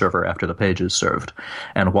with the server after the page is served.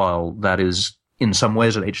 And while that is in some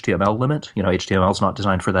ways an HTML limit, HTML is not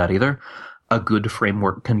designed for that either, a good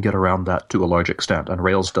framework can get around that to a large extent, and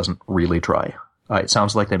Rails doesn't really try. It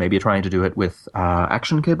sounds like they may be trying to do it with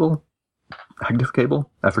Action Cable. Active Cable?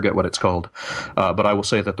 I forget what it's called. But I will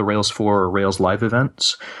say that the Rails 4 or Rails Live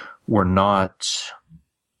events were not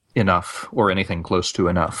enough or anything close to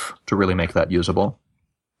enough to really make that usable.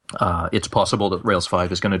 It's possible that Rails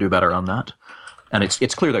 5 is going to do better on that. And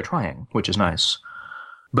it's clear they're trying, which is nice.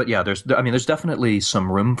 But yeah, there's definitely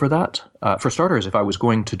some room for that. For starters, if I was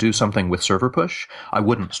going to do something with server push, I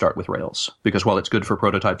wouldn't start with Rails. Because while it's good for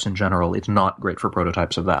prototypes in general, it's not great for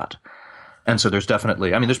prototypes of that. And so there's definitely,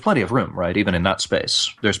 there's plenty of room, right? Even in that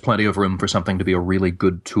space, there's plenty of room for something to be a really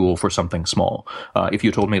good tool for something small. If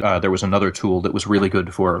you told me there was another tool that was really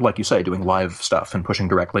good for, like you say, doing live stuff and pushing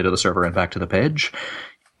directly to the server and back to the page,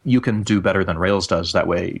 you can do better than Rails does that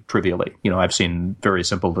way trivially. I've seen very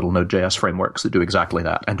simple little Node.js frameworks that do exactly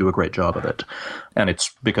that and do a great job of it. And it's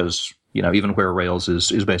because, even where Rails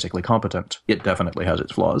is basically competent, it definitely has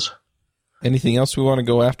its flaws. Anything else we want to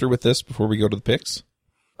go after with this before we go to the picks?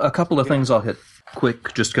 A couple of things I'll hit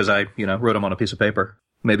quick just because I, wrote them on a piece of paper.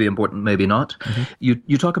 Maybe important, maybe not. Mm-hmm.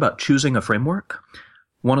 You talk about choosing a framework.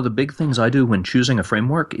 One of the big things I do when choosing a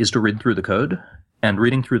framework is to read through the code. And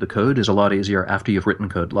reading through the code is a lot easier after you've written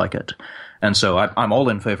code like it. And so I'm all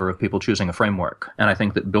in favor of people choosing a framework. And I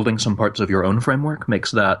think that building some parts of your own framework makes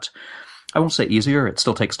that, I won't say easier, it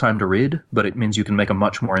still takes time to read, but it means you can make a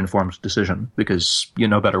much more informed decision because you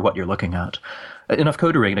know better what you're looking at. Enough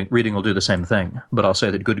code reading will do the same thing, but I'll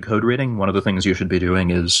say that good code reading, one of the things you should be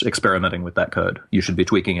doing is experimenting with that code. You should be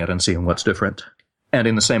tweaking it and seeing what's different. And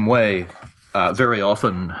in the same way, very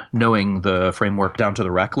often knowing the framework down to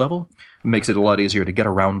the rack level makes it a lot easier to get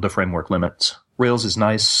around the framework limits. Rails is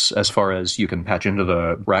nice as far as you can patch into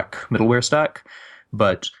the rack middleware stack,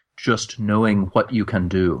 but just knowing what you can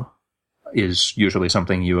do is usually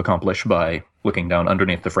something you accomplish by looking down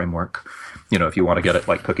underneath the framework. If you want to get it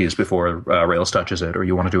like cookies before Rails touches it, or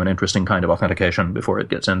you want to do an interesting kind of authentication before it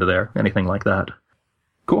gets into there, anything like that.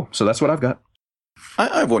 Cool. So that's what I've got.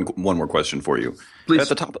 I have one more question for you. Please. At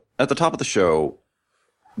the top of the show,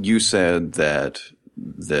 you said that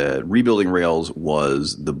Rebuilding Rails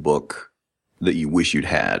was the book that you wish you'd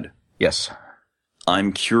had. Yes.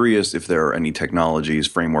 I'm curious if there are any technologies,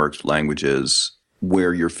 frameworks, languages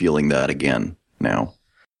where you're feeling that again now.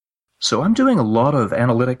 So I'm doing a lot of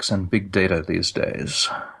analytics and big data these days.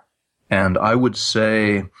 And I would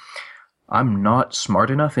say I'm not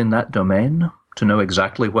smart enough in that domain to know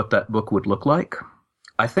exactly what that book would look like.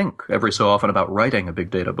 I think every so often about writing a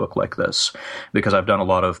big data book like this, because I've done a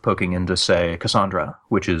lot of poking into, say, Cassandra,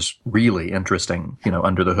 which is really interesting,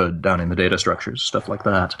 under the hood, down in the data structures, stuff like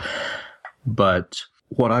that. But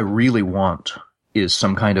what I really want is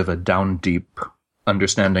some kind of a down deep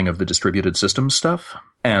understanding of the distributed systems stuff.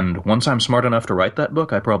 And once I'm smart enough to write that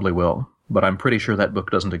book, I probably will. But I'm pretty sure that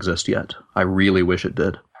book doesn't exist yet. I really wish it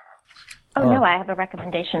did. Oh, no, I have a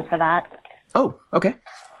recommendation for that. Oh, okay.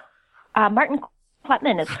 Martin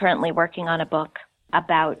Kleppmann is currently working on a book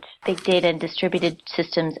about big data and distributed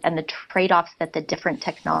systems and the trade-offs that the different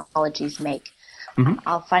technologies make. Mm-hmm.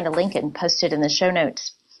 I'll find a link and post it in the show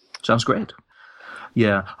notes. Sounds great.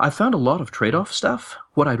 Yeah, I found a lot of trade-off stuff.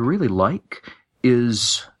 What I'd really like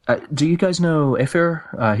is, do you guys know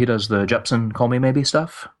Aether? He does the Jepsen Call Me Maybe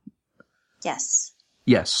stuff. Yes.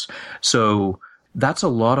 Yes. So that's a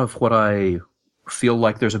lot of what I feel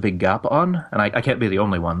like there's a big gap on, and I can't be the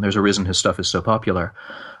only one. There's a reason his stuff is so popular.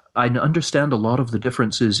 I understand a lot of the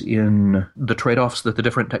differences in the trade-offs that the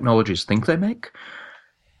different technologies think they make,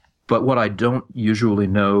 but what I don't usually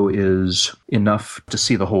know is enough to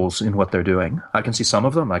see the holes in what they're doing. I can see some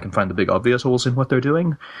of them. I can find the big obvious holes in what they're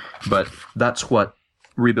doing, but that's what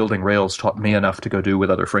rebuilding Rails taught me enough to go do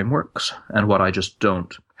with other frameworks, and what I just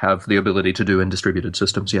don't have the ability to do in distributed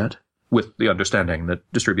systems yet, with the understanding that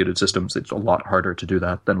distributed systems, it's a lot harder to do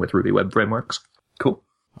that than with Ruby web frameworks. Cool.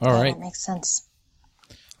 All right. That makes sense.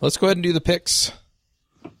 Let's go ahead and do the picks.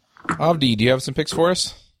 Avdi, do you have some picks for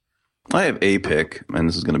us? I have a pick, and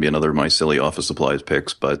this is going to be another of my silly office supplies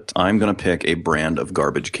picks, but I'm going to pick a brand of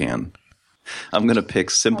garbage can. I'm going to pick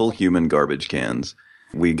Simple Human garbage cans.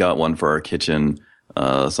 We got one for our kitchen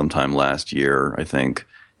sometime last year, I think,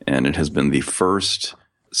 and it has been the first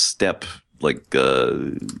step, I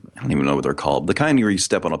don't even know what they're called. The kind where you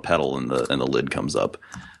step on a pedal and the lid comes up.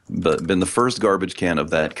 Been the first garbage can of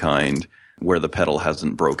that kind where the pedal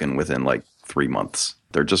hasn't broken within 3 months.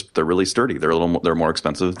 They're really sturdy. They're more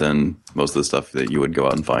expensive than most of the stuff that you would go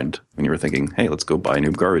out and find when you were thinking, hey, let's go buy a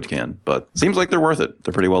new garbage can. But seems like they're worth it.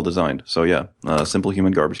 They're pretty well designed. So yeah, Simple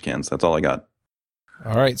Human garbage cans. That's all I got.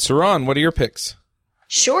 All right, Saran, what are your picks?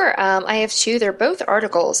 Sure. I have two. They're both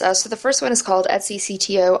articles. So the first one is called Etsy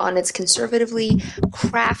CTO on its conservatively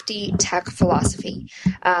crafty tech philosophy.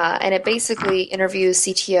 And it basically interviews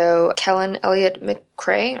CTO Kellen Elliott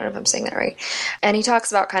McCrae. I don't know if I'm saying that right. And he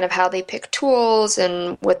talks about kind of how they pick tools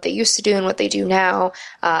and what they used to do and what they do now.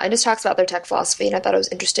 And just talks about their tech philosophy. And I thought it was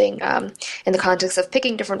interesting in the context of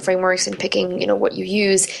picking different frameworks and picking, what you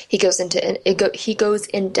use. He goes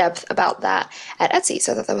in depth about that at Etsy.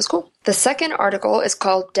 So I thought that was cool. The second article is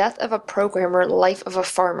called Death of a Programmer, Life of a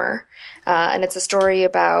Farmer. And it's a story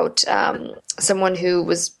about someone who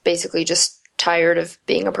was basically just tired of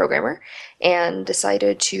being a programmer and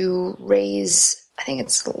decided to raise, I think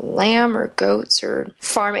it's lamb or goats or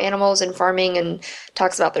farm animals and farming, and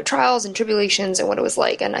talks about their trials and tribulations and what it was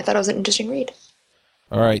like. And I thought it was an interesting read.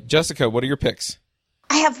 All right. Jessica, what are your picks?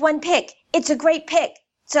 I have one pick. It's a great pick.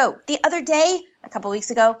 So the other day, a couple weeks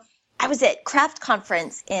ago, I was at Craft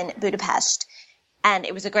Conference in Budapest, and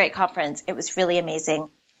it was a great conference. It was really amazing.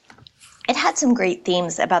 It had some great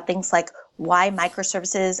themes about things like why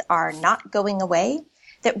microservices are not going away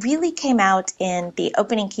that really came out in the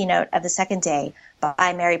opening keynote of the second day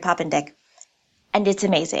by Mary Poppendick, and it's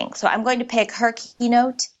amazing. So I'm going to pick her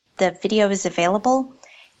keynote. The video is available,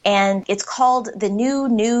 and it's called The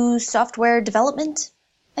New Software Development,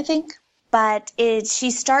 I think. But she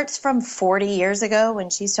starts from 40 years ago when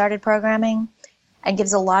she started programming and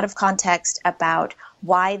gives a lot of context about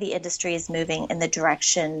why the industry is moving in the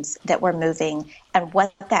directions that we're moving and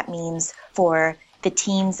what that means for the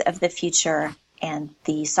teams of the future and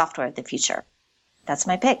the software of the future. That's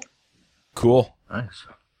my pick. Cool. Nice.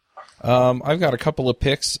 I've got a couple of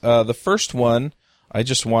picks. The first one, I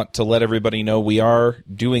just want to let everybody know we are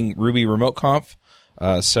doing Ruby Remote Conf.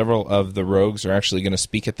 Several of the rogues are actually going to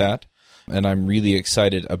speak at that. And I'm really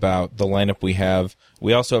excited about the lineup we have.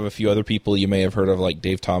 We also have a few other people you may have heard of, like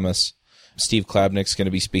Dave Thomas. Steve Klabnik's going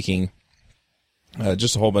to be speaking.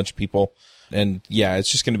 Just a whole bunch of people. And yeah, it's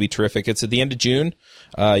just going to be terrific. It's at the end of June.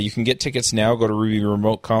 You can get tickets now. Go to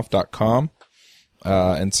rubyremoteconf.com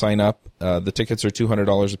and sign up. The tickets are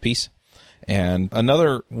 $200 a piece. And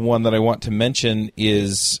another one that I want to mention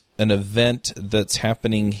is an event that's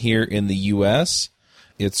happening here in the U.S.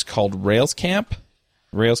 It's called Rails Camp.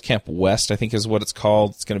 Rails Camp West, I think is what it's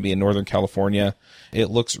called. It's going to be in Northern California. It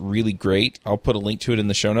looks really great. I'll put a link to it in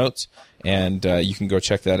the show notes, and you can go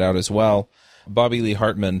check that out as well. Bobby Lee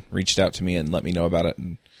Hartman reached out to me and let me know about it,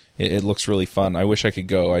 and it looks really fun. I wish I could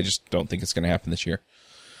go. I just don't think it's going to happen this year.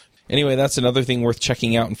 Anyway, that's another thing worth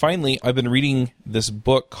checking out. And finally, I've been reading this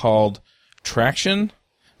book called Traction.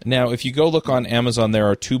 Now, if you go look on Amazon, there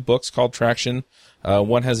are 2 books called Traction.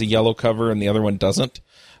 One has a yellow cover and the other one doesn't.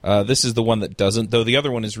 This is the one that doesn't, though the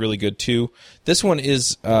other one is really good too. This one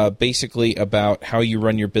is basically about how you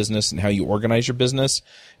run your business and how you organize your business.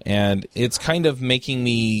 And it's kind of making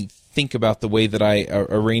me think about the way that I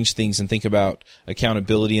arrange things and think about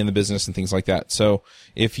accountability in the business and things like that. So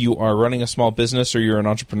if you are running a small business or you're an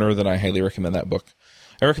entrepreneur, then I highly recommend that book.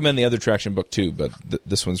 I recommend the other Traction book too, but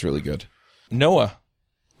this one's really good. Noah,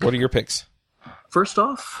 what are your picks? First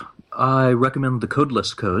off, I recommend the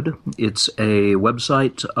Codeless Code. It's a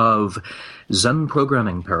website of Zen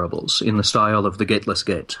programming parables in the style of the Gateless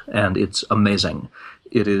Gate, and it's amazing.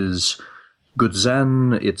 It is good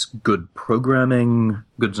Zen, it's good programming,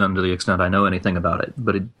 good Zen to the extent I know anything about it,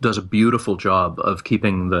 but it does a beautiful job of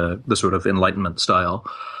keeping the sort of Enlightenment style.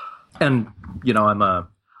 And, you know, I'm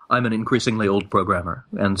an increasingly old programmer,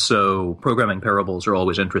 and so programming parables are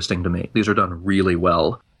always interesting to me. These are done really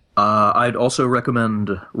well. I'd also recommend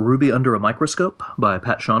Ruby Under a Microscope by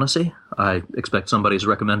Pat Shaughnessy. I expect somebody's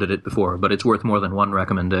recommended it before, but it's worth more than one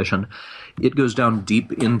recommendation. It goes down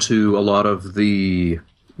deep into a lot of the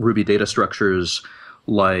Ruby data structures,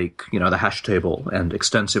 like, you know, the hash table, and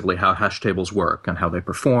extensively how hash tables work and how they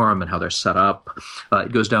perform and how they're set up.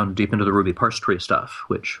 It goes down deep into the Ruby parse tree stuff,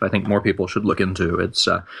 which I think more people should look into. It's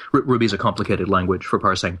Ruby's a complicated language for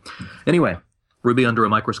parsing. Anyway, Ruby Under a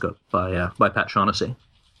Microscope by Pat Shaughnessy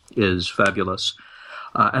is fabulous.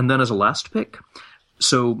 And then as a last pick,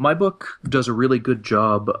 so my book does a really good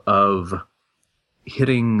job of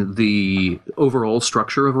hitting the overall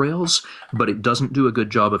structure of Rails, but it doesn't do a good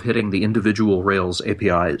job of hitting the individual Rails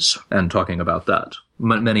APIs and talking about that.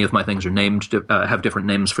 Many of my things are named, have different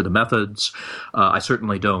names for the methods. I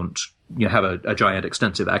certainly don't have a giant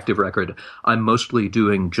extensive active record. I'm mostly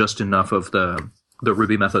doing just enough of the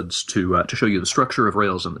Ruby methods to show you the structure of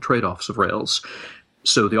Rails and the trade-offs of Rails.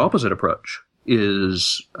 So the opposite approach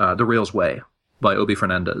is the Rails Way by Obi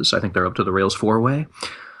Fernandez. I think they're up to the Rails 4 way.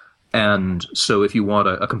 And so if you want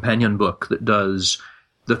a companion book that does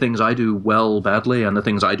the things I do well badly and the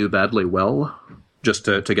things I do badly well, just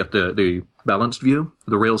to get the balanced view,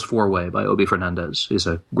 the Rails 4 way by Obi Fernandez is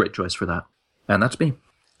a great choice for that. And that's me.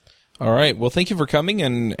 All right. Well, thank you for coming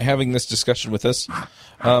and having this discussion with us.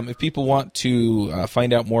 If people want to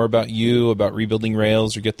find out more about you, about Rebuilding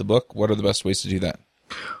Rails, or get the book, what are the best ways to do that?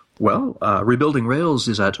 Well, Rebuilding Rails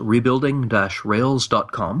is at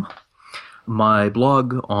rebuilding-rails.com. My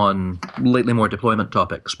blog on lately more deployment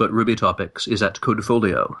topics, but Ruby topics, is at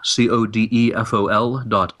Codefolio,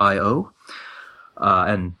 codefol.io.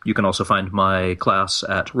 And you can also find my class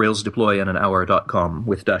at railsdeployinanhour.com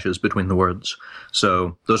with dashes between the words.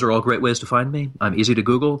 So those are all great ways to find me. I'm easy to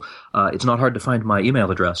Google. It's not hard to find my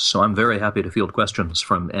email address, so I'm very happy to field questions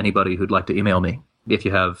from anybody who'd like to email me. If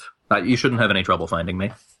you have, you shouldn't have any trouble finding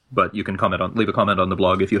me, but you can leave a comment on the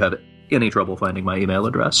blog if you have any trouble finding my email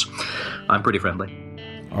address. I'm pretty friendly.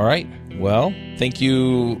 All right. Well, thank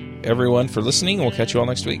you, everyone, for listening. We'll catch you all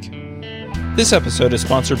next week. This episode is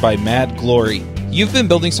sponsored by Mad Glory. You've been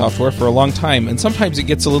building software for a long time, and sometimes it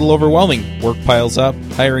gets a little overwhelming. Work piles up,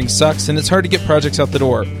 hiring sucks, and it's hard to get projects out the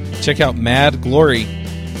door. Check out Mad Glory.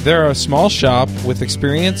 They're a small shop with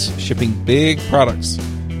experience shipping big products.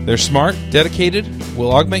 They're smart, dedicated,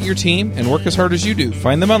 will augment your team, and work as hard as you do.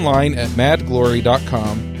 Find them online at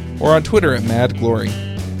madglory.com or on Twitter at madglory.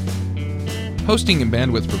 Hosting and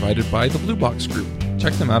bandwidth provided by the Blue Box Group.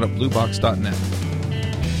 Check them out at bluebox.net.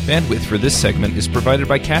 Bandwidth for this segment is provided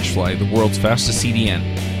by CacheFly, the world's fastest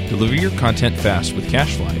CDN. Deliver your content fast with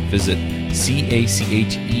CacheFly. Visit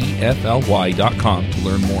CacheFly.com to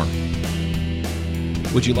learn more.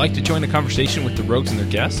 Would you like to join a conversation with the Rogues and their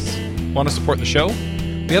guests? Want to support the show?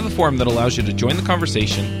 We have a forum that allows you to join the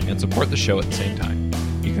conversation and support the show at the same time.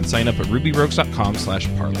 You can sign up at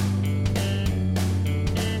rubyrogues.com/parley.